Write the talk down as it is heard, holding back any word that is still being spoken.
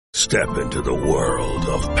Step into the world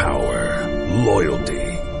of power, loyalty,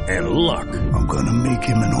 and luck. I'm gonna make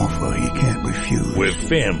him an offer he can't refuse. With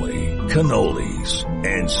family, cannolis,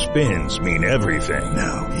 and spins mean everything.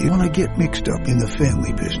 Now, you wanna get mixed up in the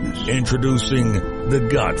family business. Introducing The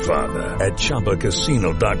Godfather at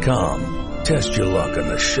ChumbaCasino.com. Test your luck in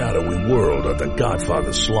the shadowy world of The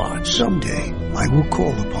Godfather slot. Someday, I will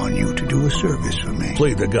call upon you to do a service for me.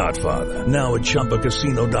 Play The Godfather, now at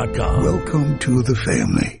ChumbaCasino.com. Welcome to the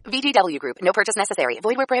family. VGW Group. No purchase necessary.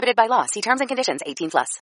 Void where prohibited by law. See terms and conditions. 18+.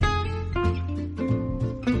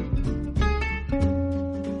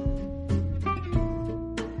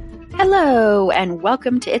 Hello, and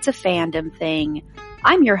welcome to It's a Fandom Thing.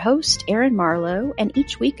 I'm your host, Erin Marlowe, and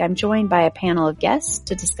each week I'm joined by a panel of guests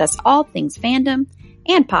to discuss all things fandom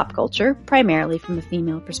and pop culture, primarily from the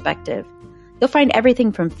female perspective. You'll find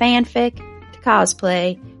everything from fanfic to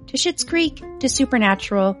cosplay to Schitt's Creek to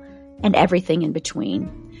Supernatural and everything in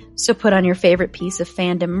between. So put on your favorite piece of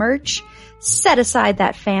fandom merch, set aside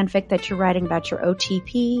that fanfic that you're writing about your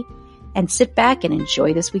OTP, and sit back and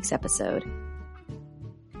enjoy this week's episode.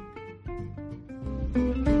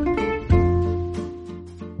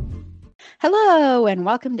 Hello, and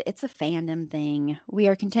welcome to It's a Fandom Thing. We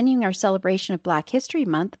are continuing our celebration of Black History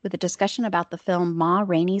Month with a discussion about the film Ma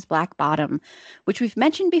Rainey's Black Bottom, which we've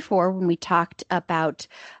mentioned before when we talked about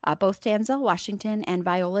both Denzel Washington and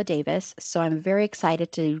Viola Davis. So I'm very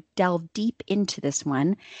excited to delve deep into this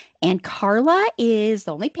one. And Carla is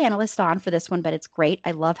the only panelist on for this one, but it's great.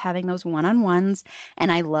 I love having those one-on-ones,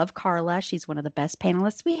 and I love Carla. She's one of the best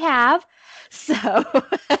panelists we have. So...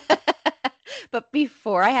 But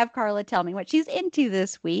before I have Carla tell me what she's into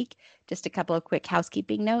this week, just a couple of quick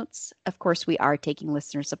housekeeping notes. Of course, we are taking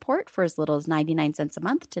listener support for as little as 99 cents a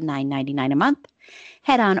month to $9.99 a month.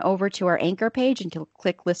 Head on over to our Anchor page and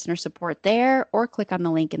click listener support there, or click on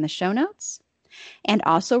the link in the show notes. And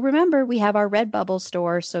also remember, we have our Redbubble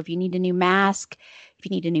store. So if you need a new mask, if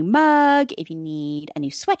you need a new mug, if you need a new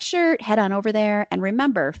sweatshirt, head on over there. And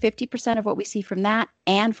remember, 50% of what we see from that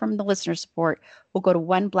and from the listener support will go to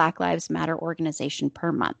one Black Lives Matter organization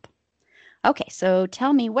per month. Okay, so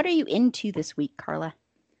tell me, what are you into this week, Carla?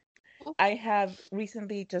 I have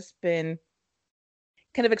recently just been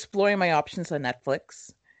kind of exploring my options on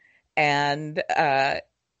Netflix. And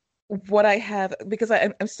what I have, because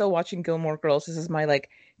I'm still watching Gilmore Girls, this is my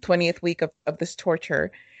 20th week of this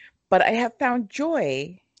torture, but I have found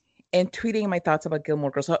joy in tweeting my thoughts about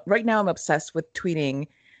Gilmore Girls. So right now I'm obsessed with tweeting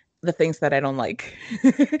the things that I don't like.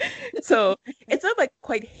 So it's not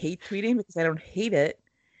quite hate tweeting because I don't hate it,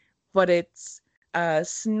 but it's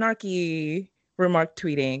snarky remark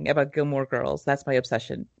tweeting about Gilmore Girls. That's my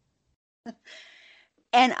obsession.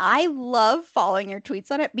 And I love following your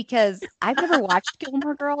tweets on it because I've never watched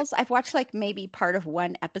Gilmore Girls. I've watched maybe part of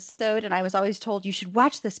one episode, and I was always told you should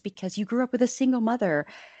watch this because you grew up with a single mother.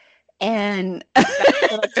 And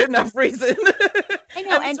that's not a good enough reason. I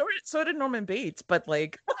know, and so did Norman Bates, but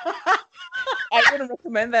I wouldn't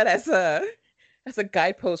recommend that as a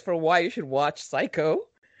guidepost for why you should watch Psycho.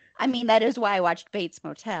 I mean, that is why I watched Bates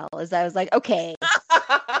Motel, is I was like, okay.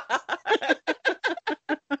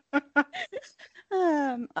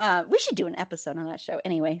 We should do an episode on that show.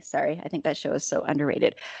 Anyway, sorry. I think that show is so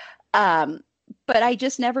underrated. But I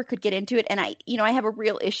just never could get into it. And I have a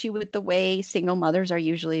real issue with the way single mothers are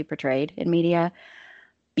usually portrayed in media,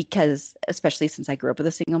 because especially since I grew up with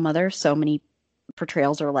a single mother, so many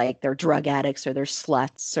portrayals are they're drug addicts or they're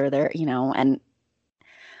sluts or they're, and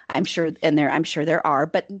I'm sure there are,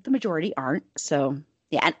 but the majority aren't. So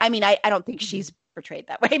yeah. And I mean, I don't think she's portrayed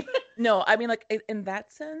that way. No, I mean, in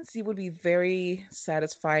that sense, you would be very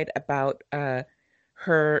satisfied about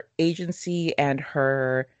her agency and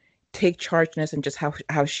her take chargeness and just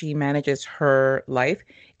how she manages her life.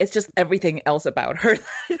 It's just everything else about her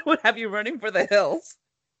that would have you running for the hills.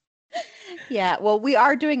 Yeah, well, we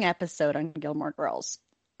are doing an episode on Gilmore Girls,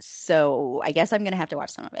 so I guess I'm going to have to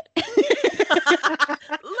watch some of it. This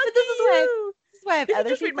is why I have other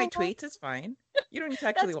just read my tweets. It's fine. You don't need to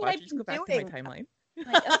actually watch it. Just go back to my timeline.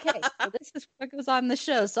 Okay, so this is what goes on the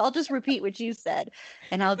show. So I'll just repeat what you said,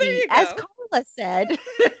 and I'll be as Carla said.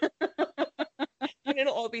 And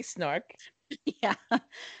it'll all be snark. Yeah.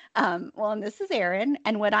 Well, and this is Erin,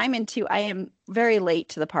 and what I'm into, I am very late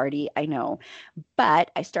to the party, I know, but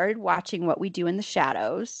I started watching What We Do in the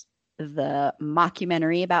Shadows, the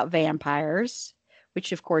mockumentary about vampires,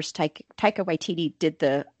 which of course Taika Waititi did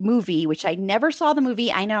the movie, which I never saw the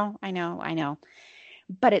movie. I know.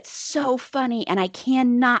 But it's so funny, and I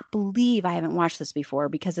cannot believe I haven't watched this before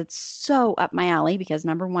because it's so up my alley because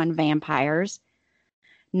number one, vampires.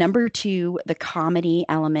 Number two, the comedy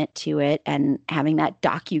element to it and having that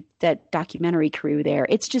documentary crew there.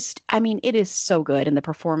 It's just, I mean, it is so good and the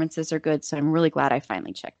performances are good. So I'm really glad I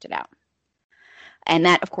finally checked it out. And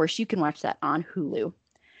that, of course, you can watch that on Hulu.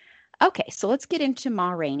 Okay, so let's get into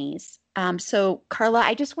Ma Rainey's. So Carla,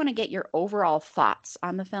 I just want to get your overall thoughts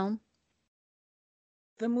on the film.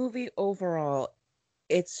 The movie overall,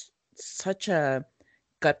 it's such a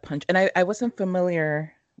gut punch. And I wasn't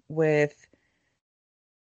familiar with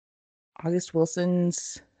August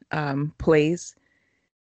Wilson's plays.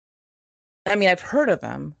 I mean, I've heard of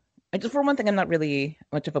them. I just, for one thing, I'm not really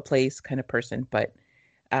much of a plays kind of person, but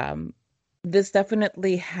um, this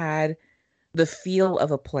definitely had the feel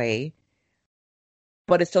of a play,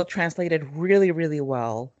 but it still translated really, really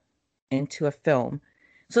well into a film.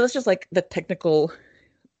 So that's just like the technical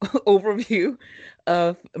overview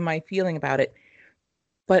of my feeling about it.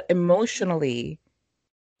 But emotionally,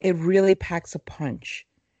 it really packs a punch.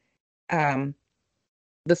 Um,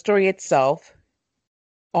 the story itself,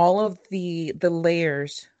 all of the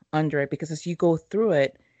layers under it, because as you go through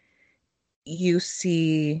it, you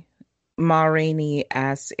see Ma Rainey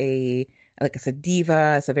as a diva,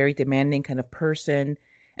 as a very demanding kind of person,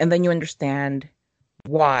 and then you understand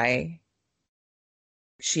why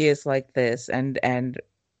she is like this and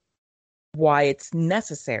why it's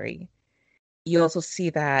necessary. You also see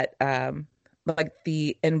that like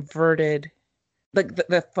the inverted, like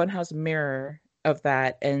the funhouse mirror of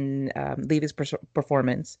that in Levy's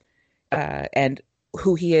performance and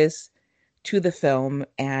who he is to the film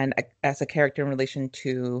and as a character in relation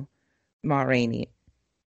to Ma Rainey.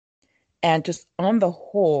 And just on the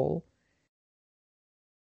whole,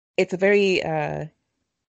 it's a very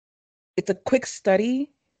it's a quick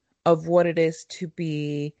study of what it is to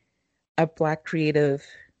be a Black creative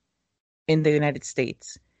in the United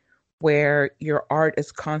States, where your art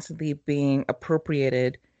is constantly being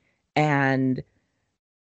appropriated and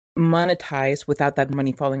monetized without that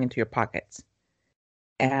money falling into your pockets,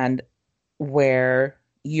 and where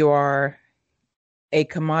you are a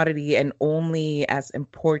commodity and only as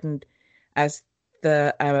important as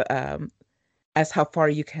the as how far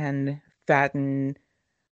you can fatten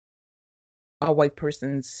a white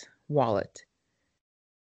person's wallet.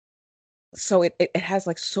 So it has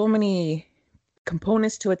like so many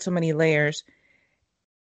components to it, so many layers,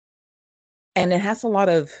 and it has a lot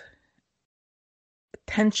of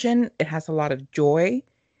tension, it has a lot of joy,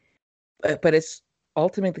 but it's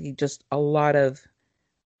ultimately just a lot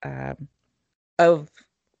um, of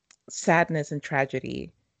sadness and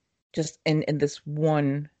tragedy just in this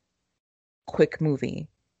one quick movie.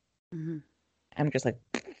 Mm-hmm. I'm just like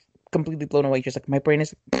completely blown away. Just like my brain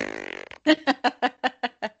is.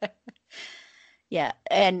 Yeah,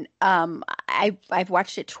 and I've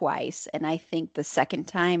watched it twice, and I think the second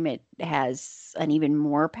time it has an even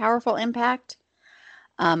more powerful impact.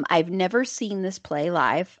 I've never seen this play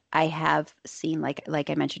live. I have seen, like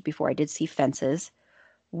I mentioned before, I did see Fences,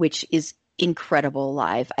 which is incredible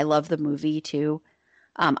live. I love the movie too.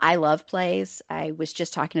 I love plays. I was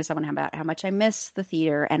just talking to someone about how much I miss the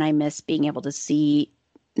theater and I miss being able to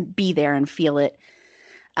be there and feel it.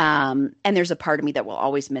 And there's a part of me that will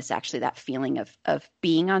always miss actually that feeling of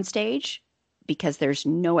being on stage because there's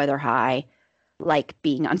no other high like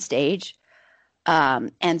being on stage.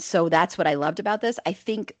 And so that's what I loved about this. I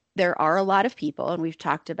think there are a lot of people, and we've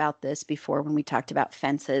talked about this before when we talked about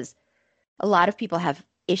Fences. A lot of people have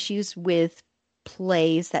issues with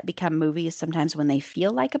plays that become movies sometimes when they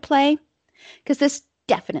feel like a play, because this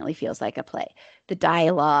definitely feels like a play. The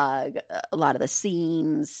dialogue, a lot of the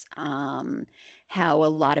scenes, how a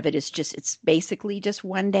lot of it is just, it's basically just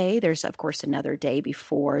one day. There's, of course, another day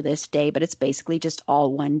before this day, but it's basically just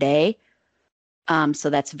all one day. So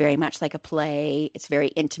that's very much like a play. It's very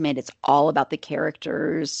intimate. It's all about the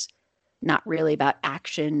characters, not really about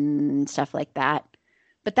action, stuff like that.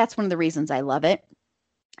 But that's one of the reasons I love it.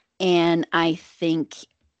 And I think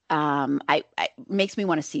I makes me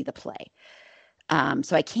want to see the play.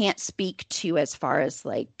 So I can't speak to as far as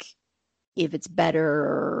like if it's better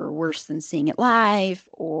or worse than seeing it live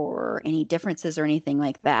or any differences or anything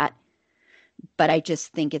like that. But I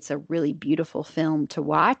just think it's a really beautiful film to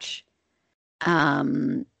watch.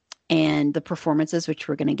 And the performances, which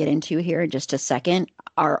we're going to get into here in just a second,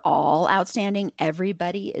 are all outstanding.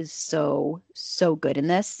 Everybody is so, so good in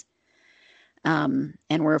this. And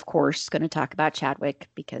we're, of course, going to talk about Chadwick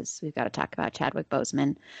because we've got to talk about Chadwick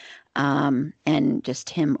Boseman and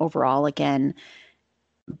just him overall again.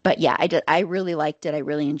 But yeah, I really liked it. I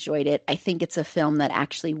really enjoyed it. I think it's a film that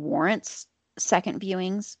actually warrants second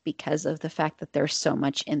viewings because of the fact that there's so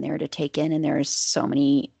much in there to take in and there's so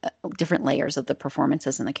many different layers of the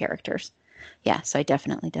performances and the characters. Yeah, so I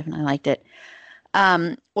definitely liked it.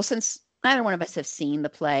 Well, since neither one of us have seen the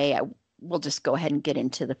play, we'll just go ahead and get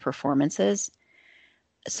into the performances.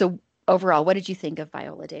 So overall, what did you think of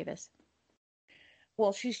Viola Davis?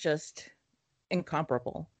 Well, she's just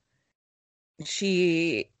incomparable.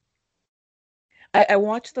 She, I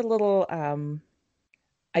watched the little,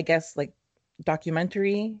 I guess, like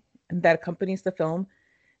documentary that accompanies the film,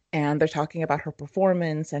 and they're talking about her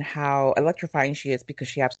performance and how electrifying she is because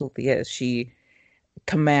she absolutely is. She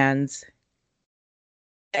commands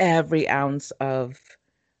every ounce of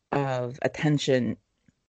attention.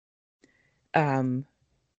 Um,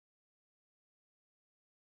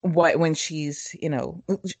 what when she's,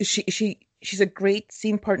 she's a great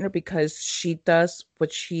scene partner because she does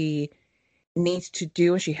what she needs to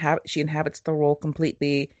do, and she inhabits the role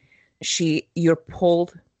completely. You're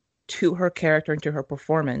pulled to her character and to her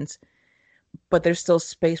performance, but there's still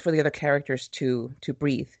space for the other characters to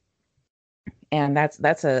breathe. And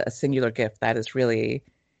that's a singular gift. That is really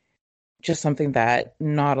just something that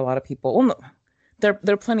not a lot of people. Well, no, there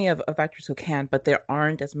are plenty of actors who can, but there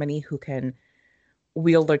aren't as many who can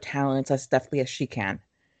wield their talents as deftly as she can.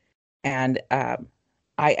 And I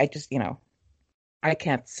just, I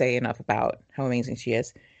can't say enough about how amazing she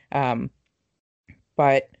is. Um,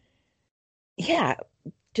 but yeah,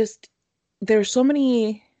 just there's so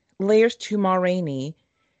many layers to Ma Rainey,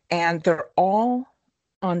 and they're all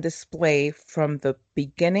on display from the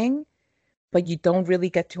beginning, but you don't really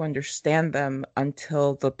get to understand them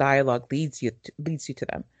until the dialogue leads you to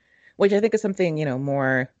them, which I think is something,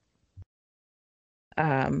 more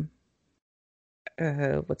um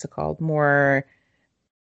what's it called? More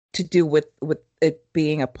to do with it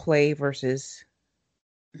being a play versus,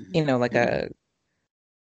 like a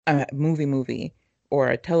movie or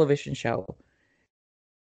a television show.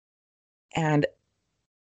 And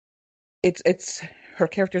it's her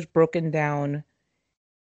character's broken down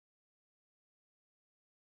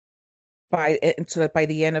and so that by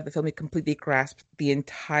the end of the film you completely grasp the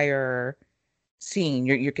entire scene.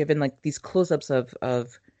 You're given like these close-ups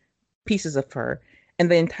of pieces of her, and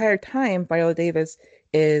the entire time Viola Davis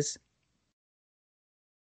is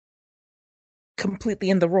completely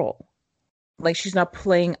in the role. Like she's not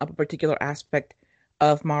playing up a particular aspect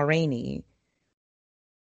of Ma Rainey.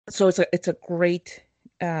 So it's a great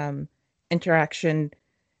interaction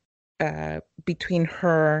between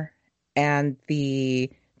her and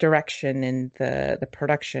the direction and the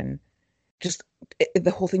production. Just the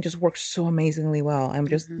whole thing just works so amazingly well. I'm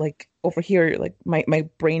just Mhm. like over here, like my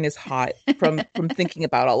brain is hot from thinking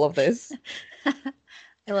about all of this.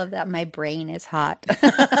 I love that. My brain is hot.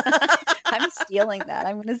 I'm stealing that.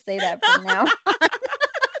 I'm going to say that from now.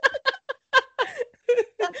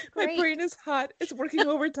 That's My great. brain is hot. It's working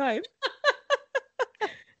overtime.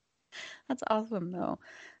 That's awesome, though.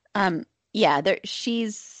 Um, yeah,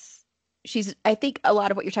 she's. I think a lot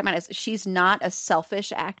of what you're talking about is she's not a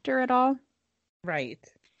selfish actor at all. Right.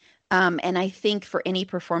 And I think for any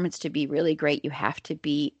performance to be really great, you have to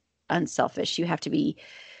be unselfish. You have to be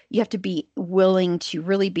willing to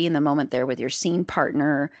really be in the moment there with your scene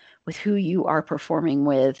partner, with who you are performing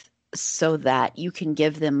with, so that you can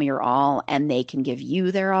give them your all and they can give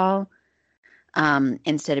you their all.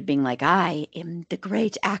 Instead of being like, I am the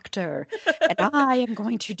great actor and I am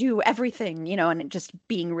going to do everything, and it just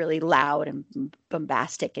being really loud and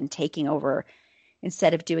bombastic and taking over.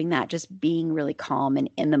 Instead of doing that, just being really calm and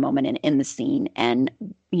in the moment and in the scene and,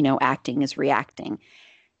 acting is reacting.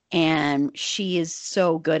 And she is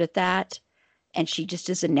so good at that. And she just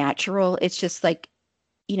is a natural. It's just like,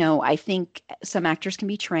 I think some actors can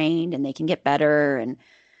be trained and they can get better.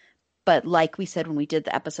 But like we said when we did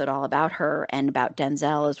the episode all about her and about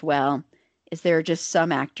Denzel as well, is there are just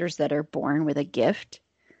some actors that are born with a gift,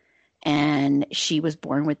 and she was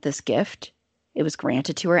born with this gift. It was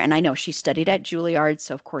granted to her, and I know she studied at Juilliard,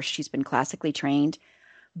 so of course she's been classically trained,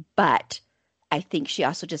 but I think she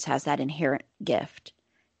also just has that inherent gift.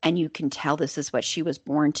 And you can tell this is what she was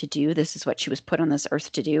born to do. This is what she was put on this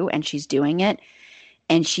earth to do, and she's doing it.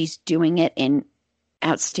 And she's doing it in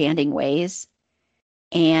outstanding ways.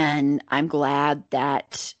 And I'm glad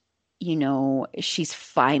that, she's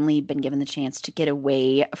finally been given the chance to get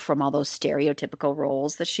away from all those stereotypical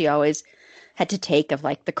roles that she always had to take of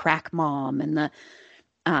like the crack mom and the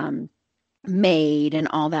um, maid and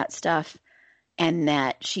all that stuff. And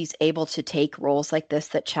that she's able to take roles like this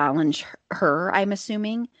that challenge her, I'm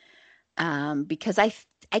assuming. Because I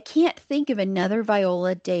can't think of another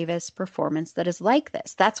Viola Davis performance that is like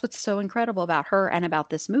this. That's what's so incredible about her and about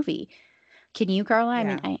this movie. Can you, Carla? I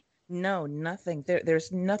mean, Yeah. No, nothing.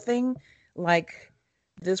 There's nothing like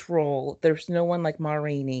this role. There's no one like Ma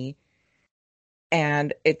Rainey.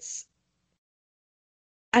 And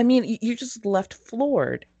I mean, you're just left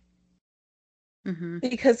floored Hmm.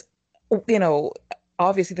 because, you know,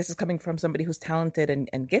 obviously this is coming from somebody who's talented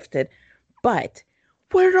and gifted, but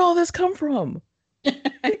where did all this come from?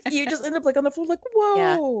 You just end up like on the floor, like,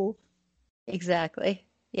 Yeah, whoa. exactly.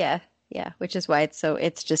 Yeah, yeah, which is why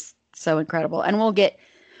it's just so incredible. And we'll get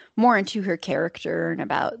more into her character and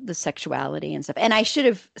about the sexuality and stuff. And I should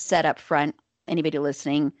have said up front, anybody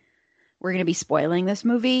listening, we're going to be spoiling this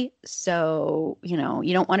movie. So, you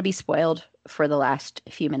don't want to be spoiled for the last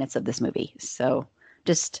few minutes of this movie. So,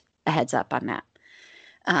 just a heads up on that.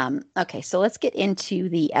 Okay, so let's get into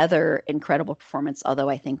the other incredible performance, although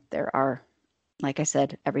I think there are, like I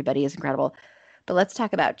said, everybody is incredible. But let's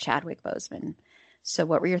talk about Chadwick Boseman. So,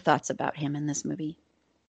 what were your thoughts about him in this movie?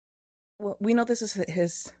 Well, we know this is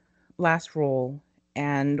his last role,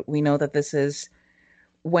 and we know that this is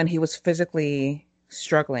when he was physically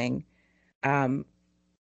struggling. Um,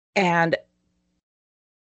 and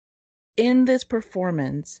in this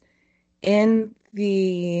performance, in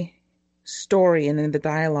the story and in the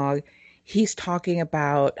dialogue, he's talking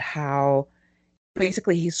about how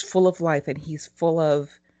basically he's full of life and he's full of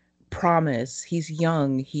promise. He's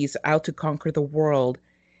young, he's out to conquer the world.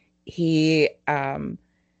 He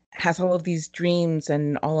has all of these dreams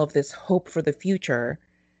and all of this hope for the future.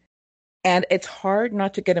 And it's hard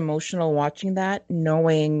not to get emotional watching that,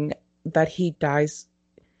 knowing that he dies,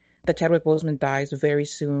 that Chadwick Boseman dies very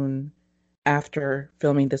soon after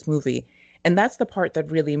filming this movie. And that's the part that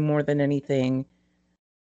really, more than anything,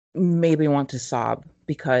 made me want to sob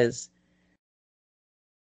because,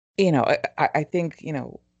 I think,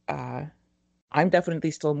 uh, I'm definitely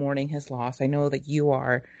still mourning his loss. I know that you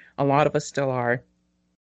are. A lot of us still are.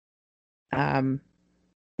 Um,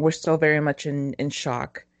 we're still very much in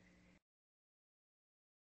shock.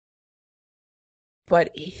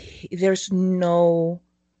 But there's no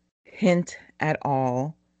hint at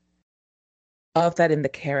all of that in the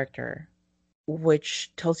character, which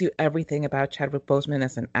tells you everything about Chadwick Boseman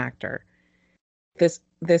as an actor.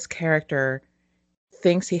 This character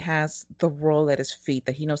thinks he has the world at his feet,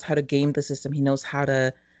 that he knows how to game the system, he knows how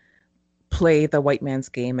to play the white man's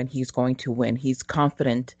game, and he's going to win. He's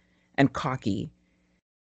confident and cocky.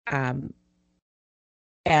 Um,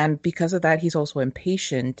 and because of that, he's also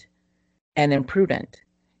impatient and imprudent.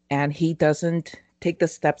 And he doesn't take the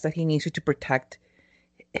steps that he needs to protect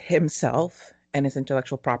himself and his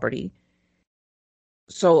intellectual property.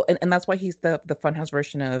 So, and that's why he's the funhouse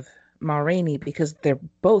version of Ma Rainey, because they're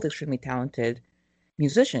both extremely talented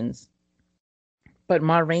musicians. But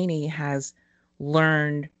Ma Rainey has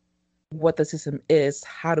learned what the system is,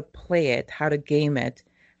 how to play it, how to game it,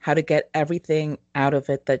 how to get everything out of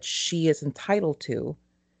it that she is entitled to,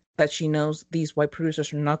 that she knows these white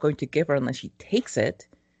producers are not going to give her unless she takes it.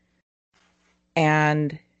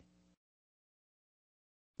 And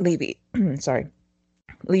Levy, sorry,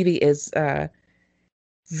 Levy is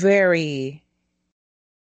very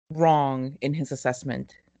wrong in his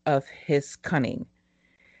assessment of his cunning.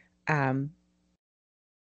 Um,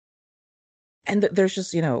 and there's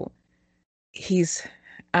just, he's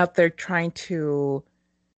out there trying to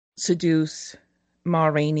seduce Ma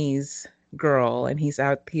Rainey's girl, and he's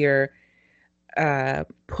out here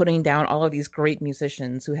putting down all of these great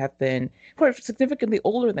musicians who are significantly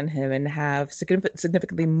older than him and have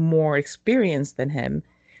significantly more experience than him,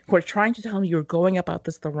 who are trying to tell him you're going about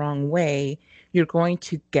this the wrong way, you're going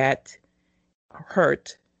to get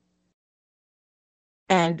hurt.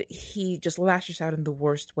 And he just lashes out in the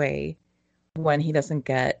worst way when he doesn't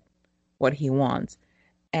get what he wants.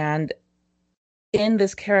 And in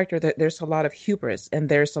this character, there's a lot of hubris and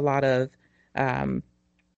there's a lot um,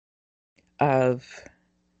 of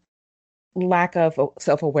lack of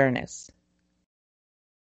self-awareness.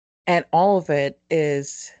 And all of it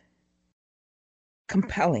is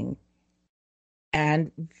compelling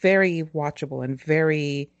and very watchable and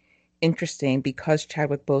very interesting because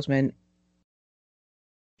Chadwick Boseman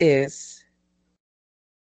is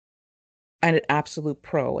an absolute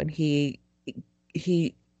pro, and he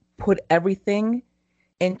put everything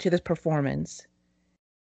into this performance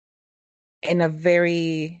in a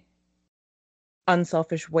very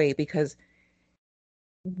unselfish way, because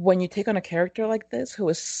when you take on a character like this who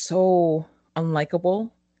is so unlikable,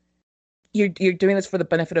 you're doing this for the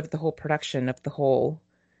benefit of the whole production, of the whole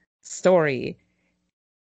story.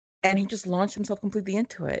 And he just launched himself completely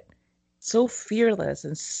into it. So fearless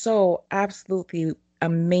and so absolutely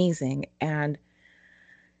amazing. And,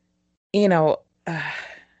 you know, uh,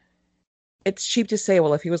 it's cheap to say,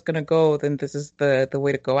 well, if he was going to go, then this is the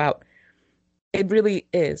way to go out. It really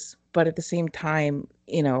is. But at the same time,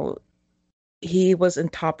 he was in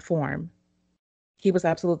top form. He was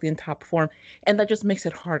absolutely in top form, and that just makes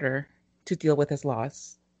it harder to deal with his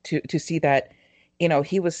loss. To see that,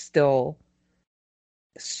 he was still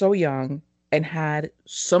so young and had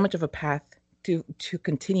so much of a path to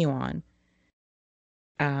continue on.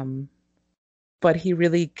 Um, but he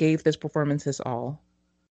really gave this performance his all,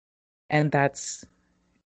 and that's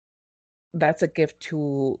a gift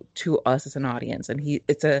to us as an audience. And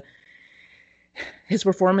his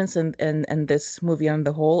performance and this movie on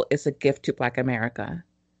the whole is a gift to Black America.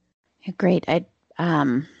 Great.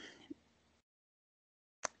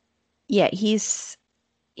 Yeah, he's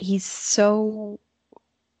so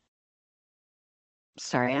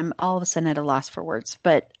sorry. I'm all of a sudden at a loss for words,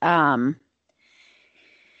 but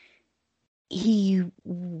he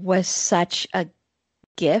was such a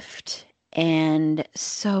gift and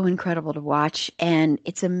so incredible to watch. And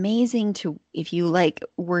it's amazing to, if you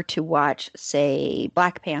were to watch, say,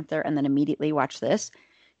 Black Panther and then immediately watch this,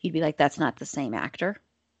 you'd be like, that's not the same actor.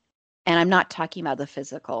 And I'm not talking about the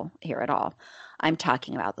physical here at all. I'm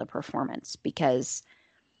talking about the performance, because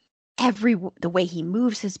the way he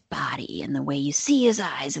moves his body and the way you see his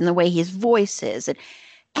eyes and the way his voice is, and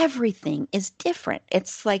everything is different.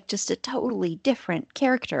 It's like just a totally different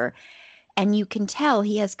character. And you can tell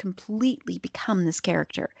he has completely become this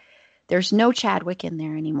character. There's no Chadwick in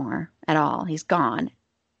there anymore at all. He's gone.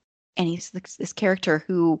 And he's this character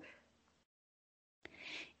who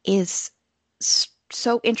is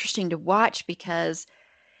so interesting to watch, because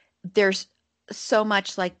there's so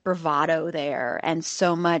much like bravado there, and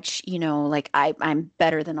so much, like I'm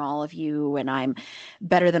better than all of you, and I'm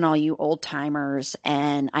better than all you old timers,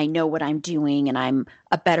 and I know what I'm doing, and I'm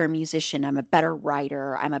a better musician, I'm a better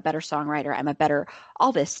writer, I'm a better songwriter, I'm a better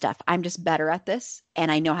all this stuff. I'm just better at this, and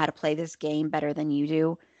I know how to play this game better than you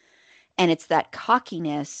do. And it's that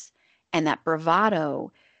cockiness and that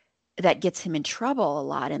bravado that gets him in trouble a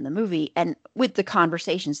lot in the movie, and with the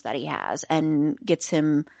conversations that he has, and gets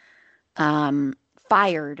him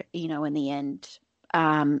fired, in the end.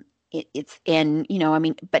 It's and I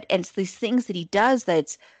mean, but it's these things that he does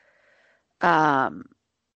that's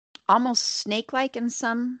almost snake-like in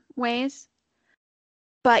some ways,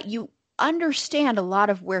 but you understand a lot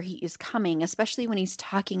of where he is coming, especially when he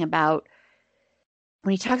talks about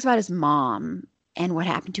his mom and what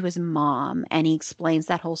happened to his mom, and he explains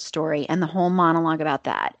that whole story and the whole monologue about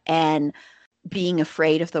that, and being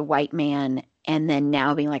afraid of the white man, and then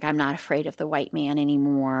now being like, I'm not afraid of the white man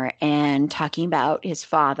anymore, and talking about his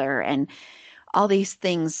father and all these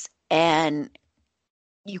things. And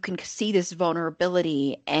you can see this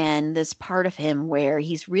vulnerability and this part of him where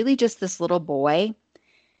he's really just this little boy,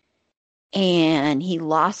 and he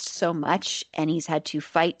lost so much, and he's had to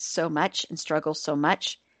fight so much and struggle so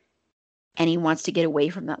much, and he wants to get away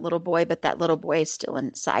from that little boy, but that little boy is still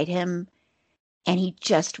inside him, and he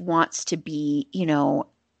just wants to be,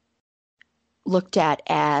 looked at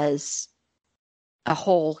as a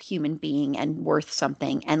whole human being and worth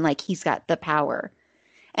something, and like he's got the power.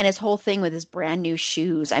 And his whole thing with his brand new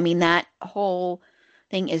shoes, I mean, that whole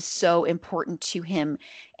thing is so important to him.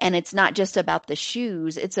 And it's not just about the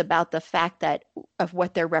shoes, it's about the fact that of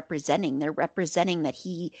what they're representing. They're representing that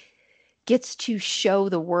he gets to show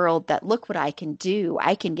the world that, look what I can do.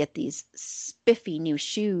 I can get these spiffy new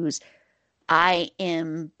shoes. I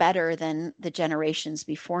am better than the generations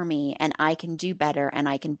before me, and I can do better, and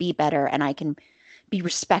I can be better, and I can be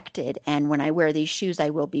respected. And when I wear these shoes, I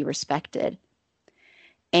will be respected.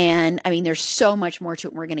 And I mean, there's so much more to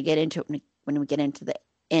it. We're going to get into it when we get into the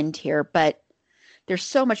end here, but there's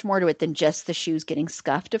so much more to it than just the shoes getting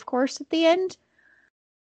scuffed, of course, at the end,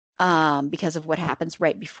 because of what happens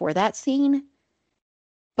right before that scene.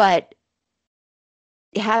 But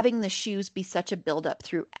having the shoes be such a buildup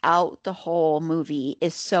throughout the whole movie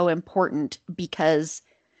is so important, because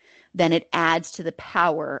then it adds to the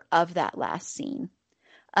power of that last scene,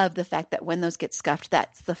 of the fact that when those get scuffed,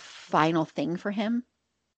 that's the final thing for him,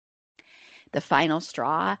 the final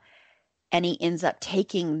straw. And he ends up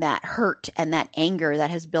taking that hurt and that anger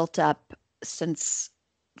that has built up since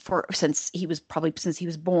he was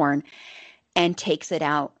born, and takes it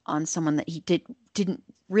out on someone that he didn't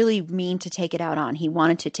really mean to take it out on. He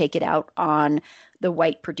wanted to take it out on the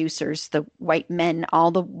white producers, the white men,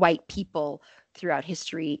 all the white people throughout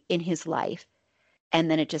history in his life. And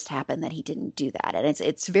then it just happened that he didn't do that. And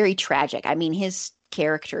it's very tragic. I mean, his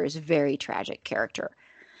character is a very tragic character.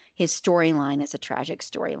 His storyline is a tragic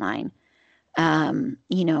storyline.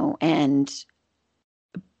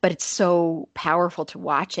 But it's so powerful to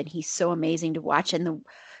watch, and he's so amazing to watch. And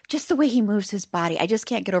just the way he moves his body, I just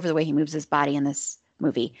can't get over the way he moves his body in this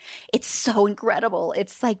movie. It's so incredible.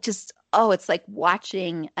 It's like just oh, it's like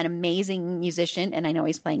watching an amazing musician, and I know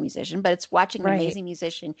he's playing musician, but it's watching an Right. amazing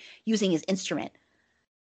musician using his instrument.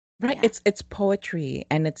 Right. Yeah. It's poetry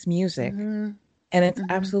and it's music Mm-hmm. and it's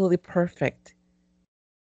Mm-hmm. absolutely perfect.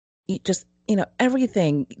 Just,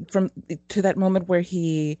 everything from to that moment where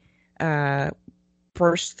he uh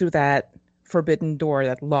bursts through that forbidden door,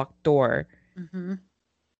 that locked door. Mm-hmm.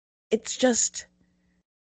 It's just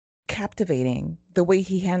captivating. The way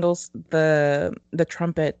he handles the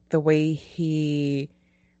trumpet, the way he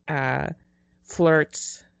uh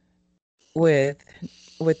flirts with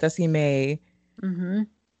Dusty May, Mm-hmm.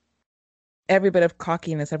 every bit of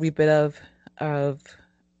cockiness, every bit of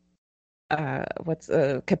what's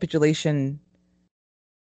capitulation,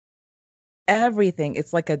 everything.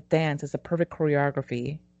 It's like a dance. It's a perfect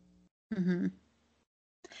choreography. Mm-hmm.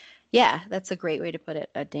 Yeah, that's a great way to put it.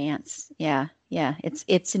 A dance. Yeah, yeah.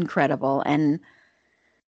 It's incredible. And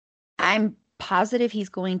I'm positive he's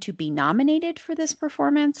going to be nominated for this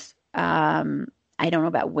performance. I don't know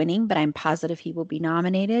about winning, but I'm positive he will be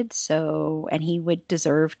nominated. So, and he would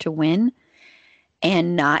deserve to win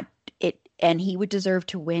and not it, and he would deserve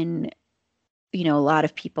to win. You know, a lot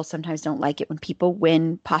of people sometimes don't like it when people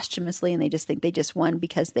win posthumously and they just think they just won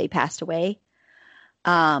because they passed away.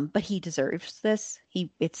 But he deserves this. It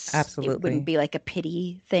wouldn't Absolutely. be like a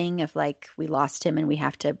pity thing of like we lost him and we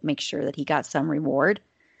have to make sure that he got some reward.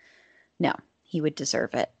 No, he would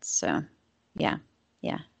deserve it. So, yeah,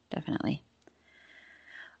 yeah, definitely.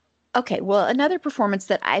 Okay, well, another performance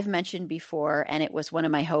that I've mentioned before, and it was one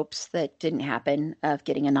of my hopes that didn't happen of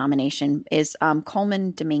getting a nomination, is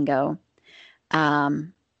Coleman Domingo.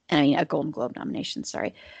 And I mean, a Golden Globe nomination,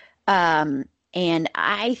 sorry. And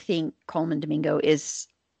I think Coleman Domingo is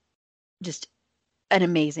just an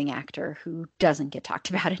amazing actor who doesn't get talked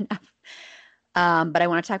about enough. But I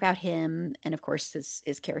want to talk about him and, of course,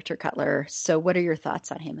 his character Cutler. So, what are your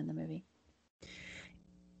thoughts on him in the movie?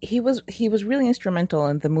 He was really instrumental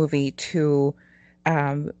in the movie to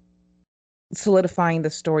um, solidifying the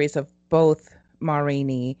stories of both Ma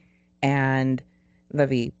Rainey and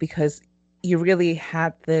Levy, because you really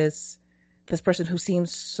had this person who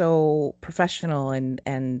seems so professional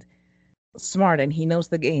and smart, and he knows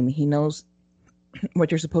the game. He knows what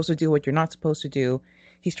you're supposed to do, what you're not supposed to do.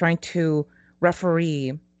 He's trying to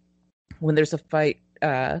referee when there's a fight,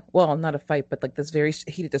 well, not a fight, but like this very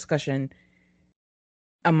heated discussion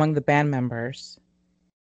among the band members.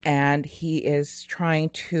 And he is trying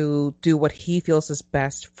to do what he feels is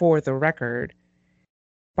best for the record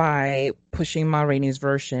by pushing Ma Rainey's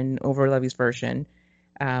version over Levy's version,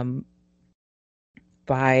 um,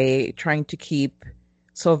 by trying to keep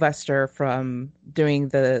Sylvester from doing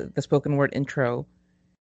the spoken word intro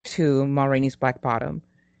to Ma Rainey's Black Bottom,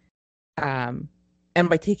 um, and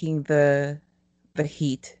by taking the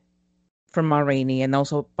heat from Ma Rainey, and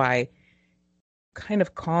also by kind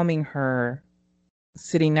of calming her,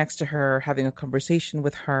 sitting next to her, having a conversation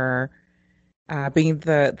with her, being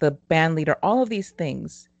the band leader. All of these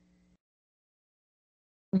things,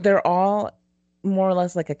 they're all more or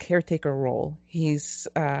less like a caretaker role. He's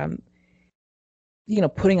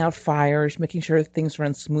putting out fires, making sure things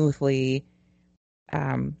run smoothly.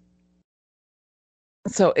 Um,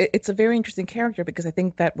 so it's a very interesting character, because I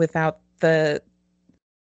think that without the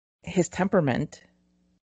his temperament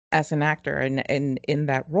as an actor and in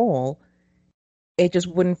that role, it just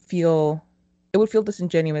wouldn't feel it would feel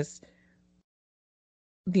disingenuous.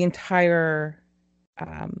 The entire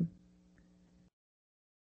um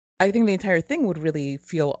I think the entire thing would really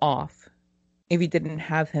feel off if you didn't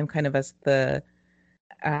have him kind of uh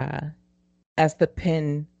as the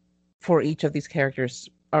pin for each of these characters,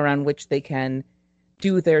 around which they can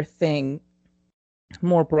do their thing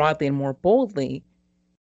more broadly and more boldly,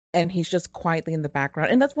 and he's just quietly in the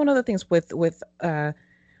background. And that's one of the things with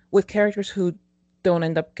characters who don't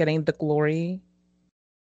end up getting the glory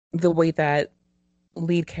the way that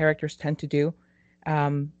lead characters tend to do.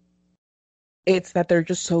 Um, it's that they're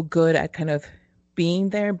just so good at kind of being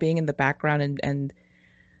there, being in the background, and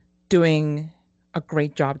doing a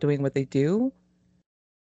great job doing what they do,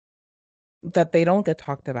 that they don't get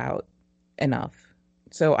talked about enough.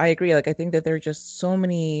 So I agree. Like, I think that there are just so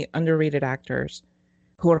many underrated actors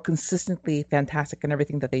who are consistently fantastic in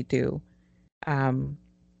everything that they do. Um,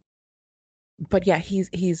 but yeah,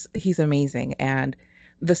 he's amazing. And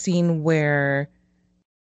the scene where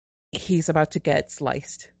he's about to get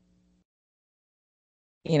sliced,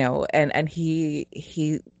 and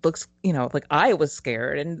he looks, like, I was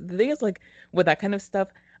scared. And the thing is, like, with that kind of stuff,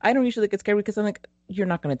 I don't usually get scared, because I'm like, you're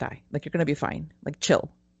not gonna die. Like, you're gonna be fine. Like,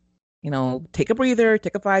 chill. Take a breather,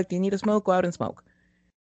 take a 5. Do you need to smoke? Go out and smoke.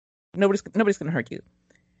 Nobody's gonna hurt you.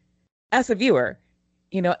 As a viewer,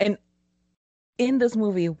 and in this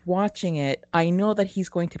movie, watching it, I know that he's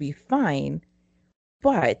going to be fine,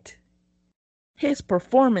 but his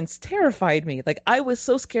performance terrified me. Like, I was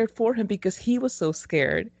so scared for him because he was so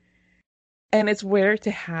scared. And it's rare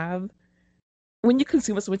to have when you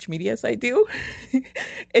consume as much media as I do,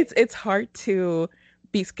 it's hard to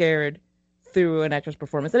be scared through an actor's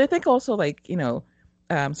performance. And I think also like,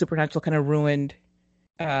 Supernatural kind of ruined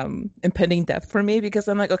impending death for me because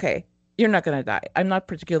I'm like, okay, you're not gonna die. I'm not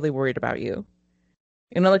particularly worried about you.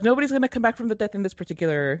 Like nobody's gonna come back from the death in this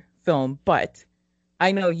particular film, but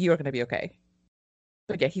I know you're gonna be okay.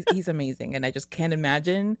 But yeah, he's amazing, and I just can't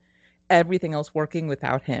imagine everything else working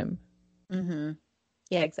without him. Mm-hmm.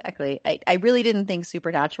 Yeah, exactly. I really didn't think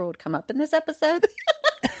Supernatural would come up in this episode.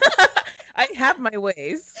 I have my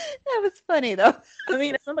ways. That was funny though. I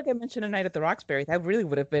mean, it's not like I mentioned A Night at the Roxbury. That really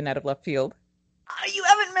would have been out of left field. Oh, you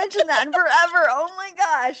haven't mentioned that in forever. Oh my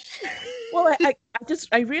gosh. Well,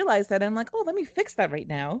 I realized that I'm like, oh, let me fix that right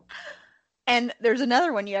now. And there's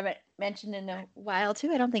another one you haven't mentioned in a while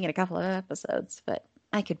too. I don't think in a couple of episodes, but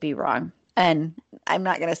I could be wrong. And I'm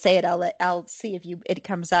not gonna say it. I'll see if it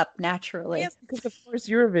comes up naturally. Yes, because of course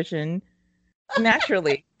Eurovision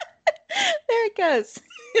naturally. There it goes.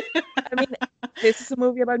 I mean, this is a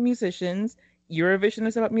movie about musicians. Eurovision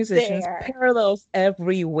is about musicians. There. Parallels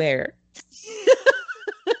everywhere.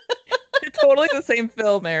 It's totally the same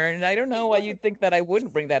film, Aaron. I don't know why you'd think that I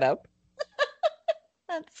wouldn't bring that up.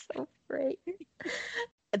 That's so great.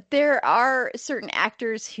 There are certain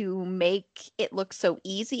actors who make it look so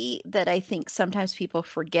easy that I think sometimes people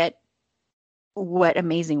forget what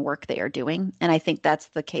amazing work they are doing. And I think that's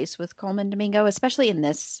the case with Coleman Domingo, especially in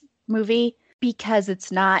this movie, because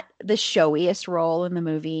it's not the showiest role in the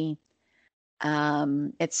movie.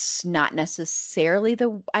 It's not necessarily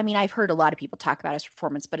I've heard a lot of people talk about his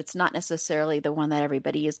performance, but it's not necessarily the one that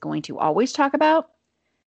everybody is going to always talk about.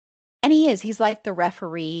 And he's like the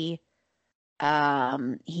referee.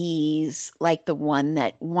 He's like the one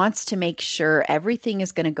that wants to make sure everything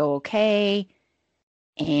is going to go okay.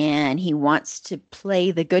 And he wants to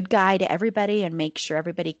play the good guy to everybody and make sure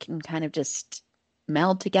everybody can kind of just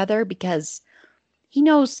meld together because he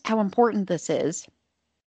knows how important this is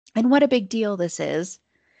and what a big deal this is.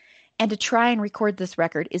 And to try and record this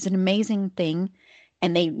record is an amazing thing,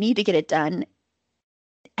 and they need to get it done.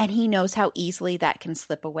 And he knows how easily that can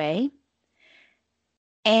slip away.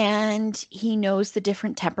 And he knows the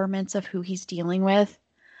different temperaments of who he's dealing with.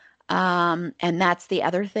 And that's the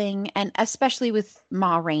other thing. And especially with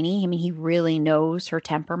Ma Rainey, I mean, he really knows her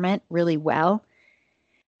temperament really well.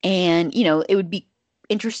 And, it would be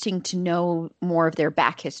interesting to know more of their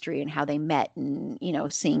back history and how they met and,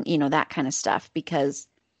 seeing, that kind of stuff, because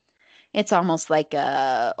it's almost like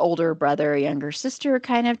a older brother, younger sister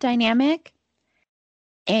kind of dynamic.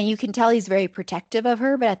 And you can tell he's very protective of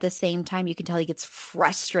her, but at the same time, you can tell he gets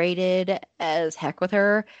frustrated as heck with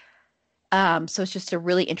her. So it's just a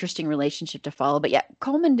really interesting relationship to follow. But yeah,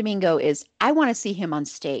 Coleman Domingo I want to see him on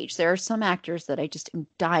stage. There are some actors that I just am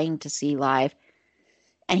dying to see live.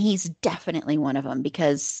 And he's definitely one of them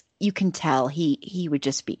because you can tell he would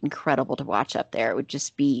just be incredible to watch up there. It would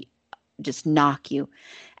just knock you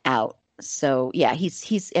out. So yeah,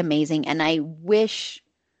 he's amazing. And I wish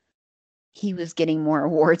he was getting more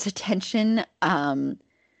awards attention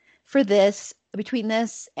for this, between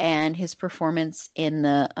this and his performance in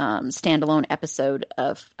the standalone episode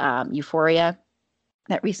of Euphoria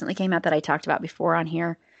that recently came out that I talked about before on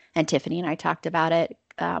here. And Tiffany and I talked about it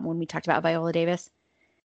when we talked about Viola Davis.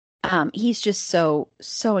 He's just so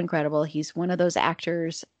incredible. He's one of those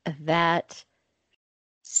actors that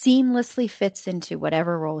seamlessly fits into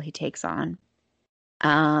whatever role he takes on.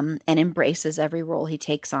 And embraces every role he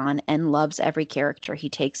takes on and loves every character he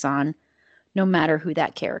takes on, no matter who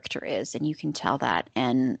that character is. And you can tell that.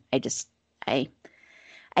 And I just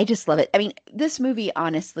love it. I mean, this movie,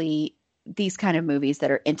 honestly, these kind of movies that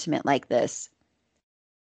are intimate like this,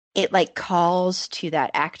 it like calls to that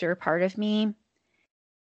actor part of me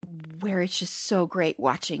where it's just so great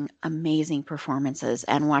watching amazing performances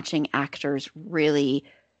and watching actors really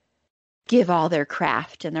give all their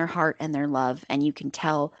craft and their heart and their love. And you can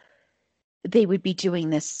tell they would be doing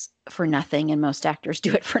this for nothing. And most actors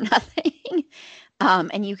do it for nothing.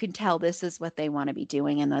 And you can tell this is what they want to be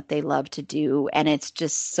doing and what they love to do. And it's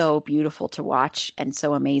just so beautiful to watch and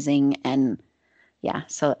so amazing. And yeah,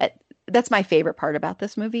 so that's my favorite part about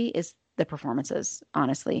this movie is the performances,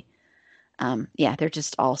 honestly. Yeah, they're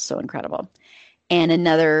just all so incredible. And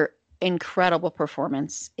another incredible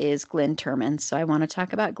performance is Glenn Turman. So I want to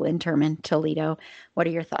talk about Glenn Turman, Toledo. What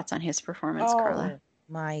are your thoughts on his performance, Carla?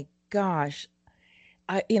 My gosh.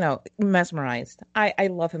 Mesmerized. I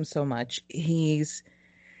love him so much. He's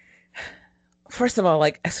first of all,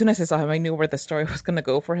 like as soon as I saw him, I knew where the story was going to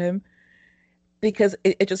go for him because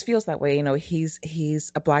it just feels that way. You know,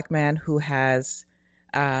 he's a black man who's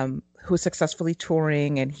successfully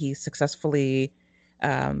touring and he's successfully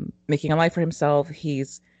making a life for himself.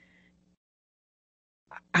 He's,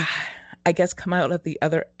 uh, I guess, come out at the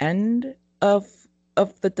other end of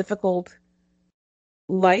the difficult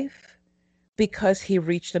life because he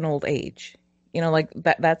reached an old age. You know, like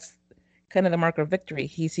that's kind of the mark of victory.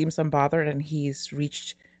 He seems unbothered and he's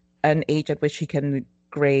reached an age at which he can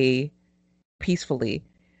gray peacefully.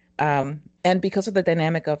 And because of the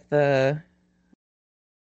dynamic of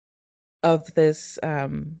this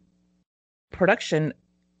production,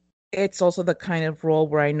 it's also the kind of role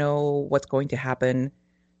where I know what's going to happen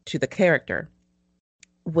to the character,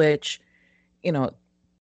 which, you know,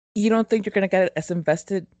 you don't think you're going to get as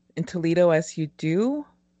invested in Toledo as you do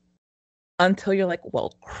until you're like,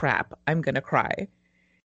 well, crap, I'm going to cry.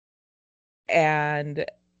 And,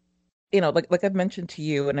 you know, like I've mentioned to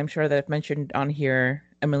you, and I'm sure that I've mentioned on here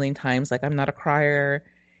a million times, like I'm not a crier.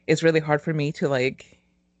 It's really hard for me to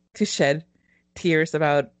shed tears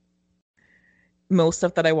about most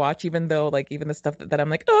stuff that I watch, even though like even the stuff that I'm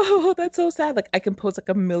like, oh, that's so sad. Like I can post like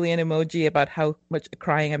a million emoji about how much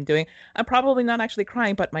crying I'm doing. I'm probably not actually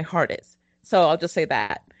crying, but my heart is. So I'll just say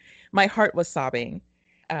that. My heart was sobbing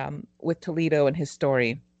with Toledo and his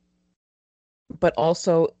story. But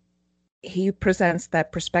also he presents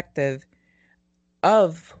that perspective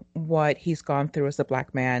of what he's gone through as a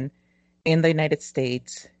black man in the United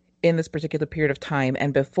States in this particular period of time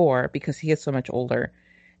and before, because he is so much older.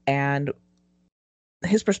 And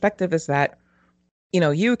his perspective is that, you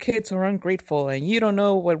know, you kids are ungrateful and you don't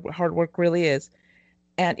know what hard work really is.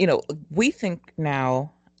 And, you know, we think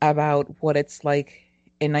now about what it's like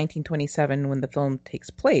in 1927 when the film takes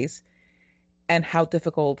place and how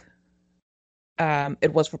difficult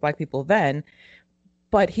it was for Black people then.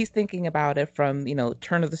 But he's thinking about it from, you know,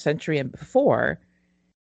 turn of the century and before,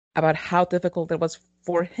 about how difficult it was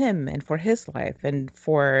for him and for his life and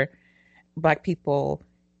for Black people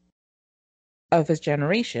of his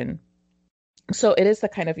generation. So it is the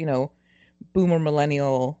kind of, you know, boomer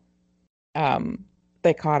millennial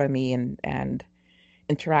dichotomy and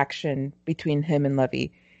interaction between him and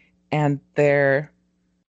Levy, and their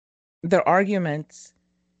arguments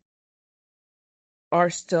are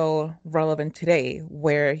still relevant today,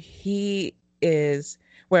 where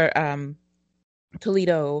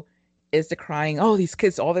Toledo is decrying, oh, these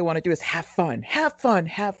kids, all they want to do is have fun, have fun,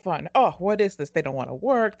 have fun. Oh, what is this? They don't want to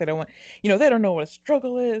work. They don't want, you know, they don't know what a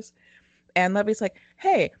struggle is. And Levy's like,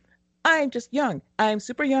 hey, I'm just young. I'm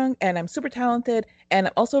super young and I'm super talented and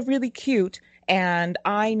I'm also really cute. And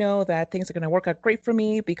I know that things are going to work out great for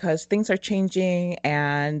me because things are changing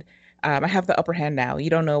and I have the upper hand now. You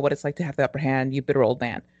don't know what it's like to have the upper hand, you bitter old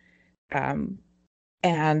man.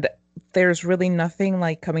 And there's really nothing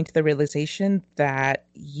like coming to the realization that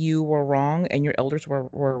you were wrong and your elders were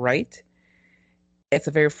right. It's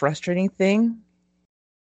a very frustrating thing.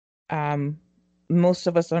 Most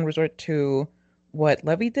of us don't resort to what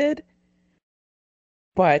Levy did,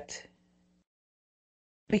 but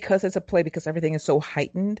because it's a play, because everything is so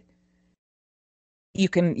heightened, you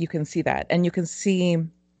can see that, and you can see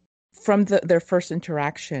from their first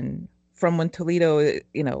interaction, from when Toledo,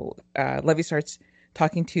 you know, Levy starts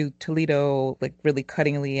talking to Toledo like really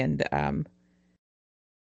cuttingly,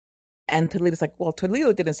 and Toledo's like, well,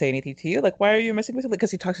 Toledo didn't say anything to you. Like, why are you messing with Toledo?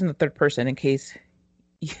 Because he talks in the third person, in case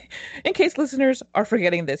listeners are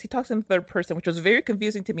forgetting this. He talks in the third person, which was very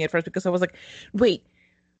confusing to me at first because I was like, wait,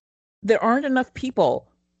 there aren't enough people.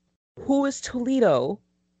 Who is Toledo?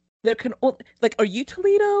 There can like, are you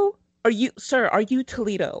Toledo? Are you, sir? Are you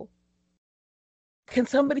Toledo? Can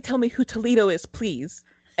somebody tell me who Toledo is, please?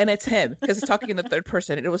 And it's him because he's talking in the third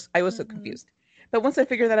person. And I was so confused. But once I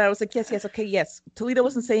figured that out, I was like, yes, okay, yes. Toledo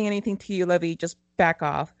wasn't saying anything to you, Levy. Just back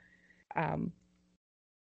off.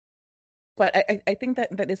 But I think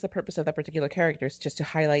that is the purpose of that particular character, is just to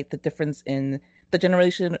highlight the difference in the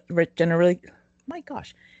generational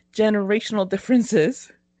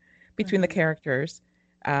differences between the characters,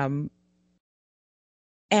 and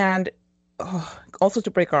also to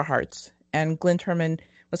break our hearts. And Glenn Turman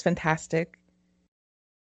was fantastic.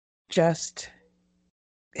 Just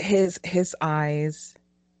his eyes,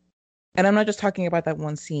 and I'm not just talking about that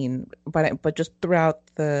one scene, but just throughout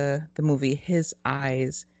the movie, his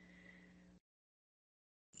eyes.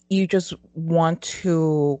 You just want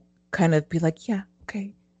to kind of be like, yeah,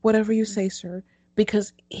 okay, whatever you say, sir,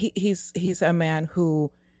 because he's a man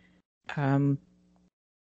who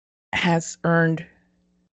has earned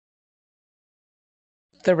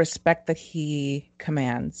the respect that he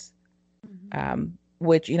commands,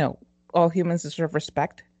 which, you know, all humans deserve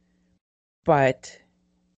respect, but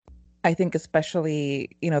I think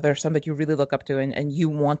especially, there's some that you really look up to, and you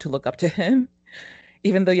want to look up to him,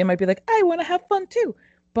 even though you might be like, I want to have fun too.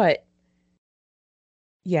 But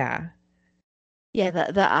yeah. Yeah,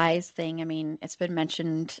 the eyes thing. I mean, it's been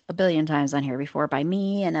mentioned a billion times on here before by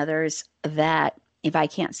me and others that if I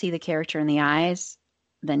can't see the character in the eyes,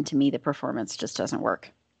 then to me the performance just doesn't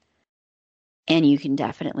work. And you can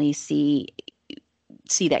definitely see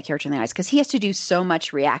that character in the eyes because he has to do so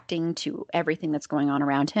much reacting to everything that's going on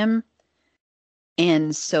around him.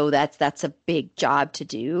 And so that's a big job to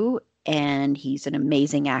do. And he's an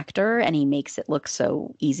amazing actor and he makes it look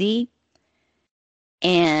so easy.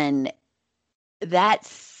 And that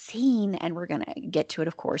scene, and we're going to get to it,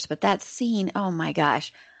 of course, but that scene, oh my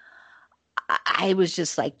gosh, I was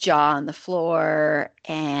just like jaw on the floor,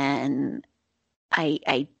 and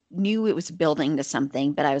I knew it was building to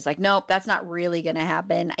something, but I was like, nope, that's not really going to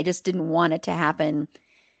happen. I just didn't want it to happen.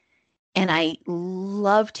 And I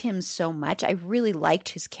loved him so much. I really liked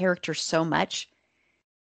his character so much.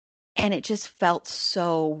 And it just felt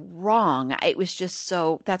so wrong. It was just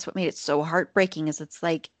so, that's what made it so heartbreaking is it's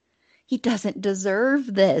like, he doesn't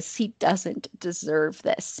deserve this. He doesn't deserve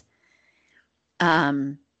this.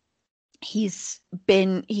 Um, he's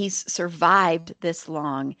survived this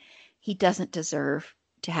long. He doesn't deserve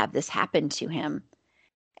to have this happen to him.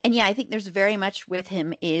 And yeah, I think there's very much with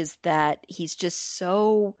him is that he's just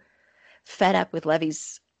so fed up with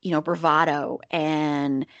Levy's, bravado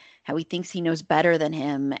and how he thinks he knows better than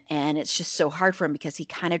him. And it's just so hard for him because he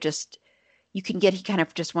kind of just, he kind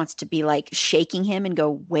of just wants to be like shaking him and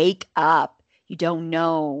go, wake up. You don't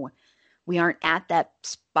know. We aren't at that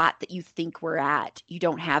spot that you think we're at. You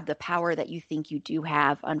don't have the power that you think you do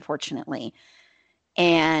have, unfortunately.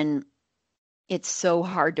 And it's so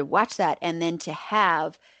hard to watch that. And then to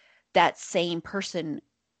have that same person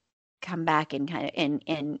come back and kind of,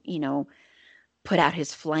 and put out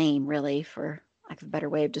his flame, really, for lack of a better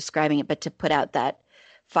way of describing it, but to put out that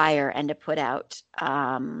fire and to put out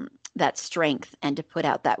that strength and to put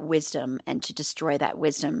out that wisdom and to destroy that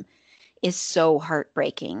wisdom is so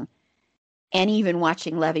heartbreaking. And even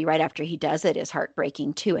watching Levy right after he does it is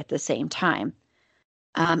heartbreaking too at the same time.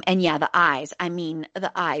 And yeah, the eyes,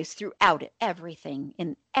 the eyes throughout it, everything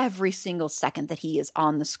in every single second that he is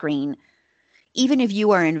on the screen. Even if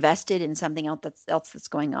you are invested in something else that's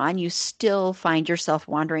going on, you still find yourself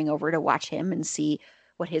wandering over to watch him and see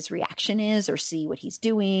what his reaction is or see what he's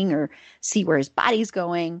doing or see where his body's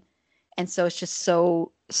going. And so it's just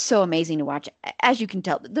so amazing to watch. As you can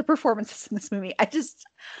tell, the performances in this movie, I just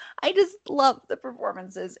love the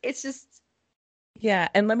performances. It's just Yeah,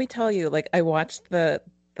 and let me tell you, like I watched the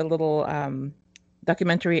little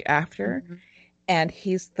documentary after, and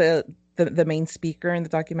he's the main speaker in the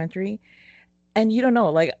documentary. And you don't know,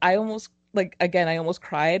 like I almost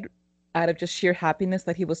cried out of just sheer happiness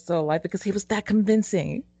that he was still alive because he was that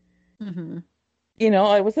convincing. Mm-hmm.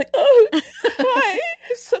 I was like, oh, hi,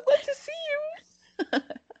 it's so glad to see you.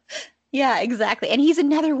 Yeah, exactly. And he's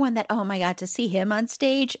another one that, oh my God, to see him on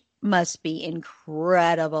stage must be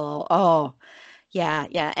incredible. Oh, yeah,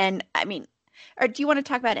 yeah. And or do you want to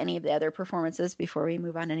talk about any of the other performances before we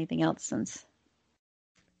move on to anything else? Since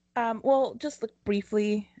Well, just look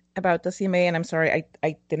briefly about Dusty May, and I'm sorry,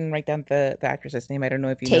 I didn't write down the actress's name. I don't know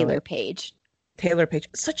if you know Taylor it. Page. Taylor Page.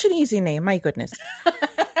 Such an easy name, my goodness.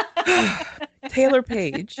 Taylor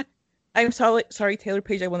Page. I'm sorry, Taylor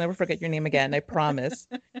Page. I will never forget your name again. I promise.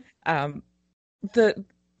 The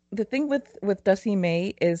the thing with Dusty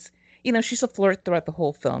May is, she's a flirt throughout the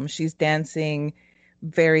whole film. She's dancing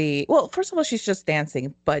very well. First of all, she's just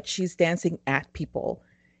dancing, but she's dancing at people.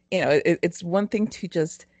 It's one thing to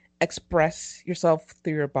just express yourself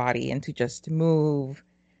through your body and to just move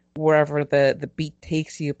wherever the beat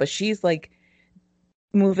takes you, but she's like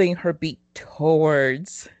moving her beat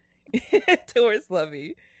towards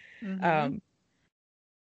Levy. Mm-hmm.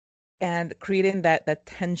 And creating that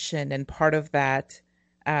tension, and part of the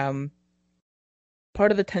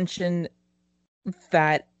tension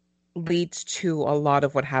that leads to a lot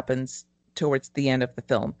of what happens towards the end of the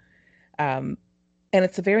film. And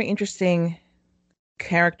it's a very interesting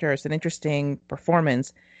character. It's an interesting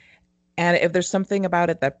performance. And if there's something about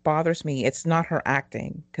it that bothers me, it's not her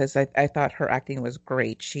acting, because I thought her acting was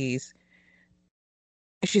great. She's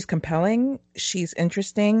compelling. She's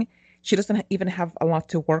interesting. She doesn't even have a lot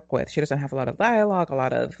to work with. She doesn't have a lot of dialogue, a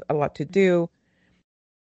lot to do.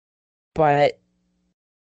 But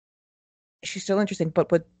she's still interesting.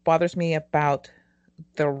 But what bothers me about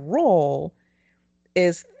the role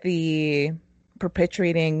is the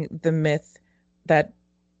perpetuating the myth that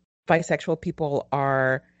bisexual people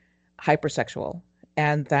are hypersexual.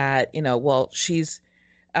 and that, well, she's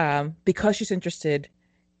because she's interested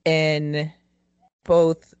in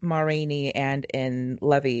both Ma Rainey and in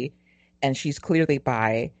Levy, and she's clearly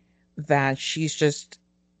bi, that she's just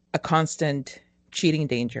a constant cheating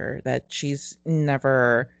danger, that she's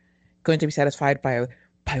never going to be satisfied by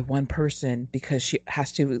one person because she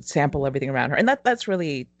has to sample everything around her. And that's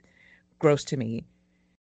really gross to me.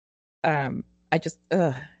 I just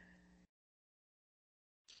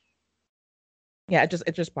yeah,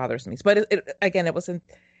 it just bothers me. But again, it wasn't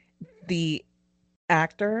the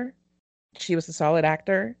actor. She was a solid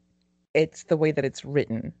actor. It's the way that it's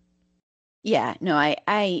written. Yeah, no,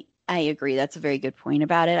 I agree. That's a very good point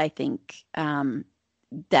about it. I think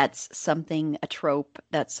that's something, a trope,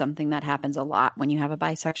 that's something that happens a lot when you have a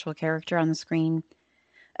bisexual character on the screen,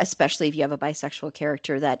 especially if you have a bisexual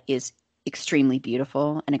character that is extremely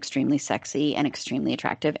beautiful and extremely sexy and extremely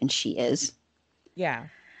attractive, and she is. Yeah.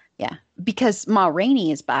 Yeah, because Ma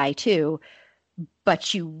Rainey is bi too,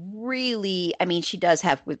 but you really, I mean, she does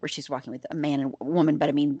have where she's walking with a man and a woman, but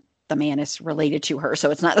I mean, the man is related to her,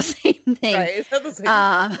 so it's not the same thing. Right. It's not the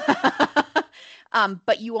same.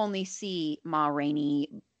 But you only see Ma Rainey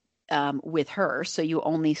with her, so you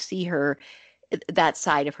only see her that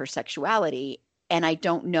side of her sexuality, and I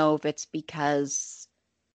don't know if it's because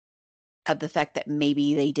of the fact that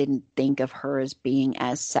maybe they didn't think of her as being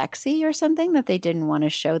as sexy or something, that they didn't want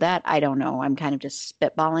to show that. I don't know. I'm kind of just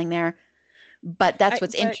spitballing there, but that's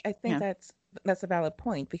what's interesting. I think that's a valid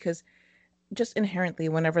point, because just inherently,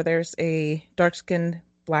 whenever there's a dark-skinned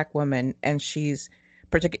black woman and she's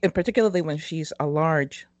particularly when she's a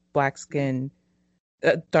large dark-skinned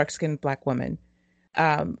black woman,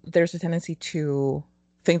 there's a tendency to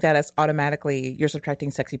think that as automatically you're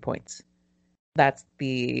subtracting sexy points. That's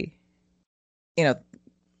you know,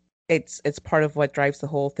 it's part of what drives the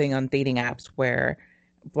whole thing on dating apps, where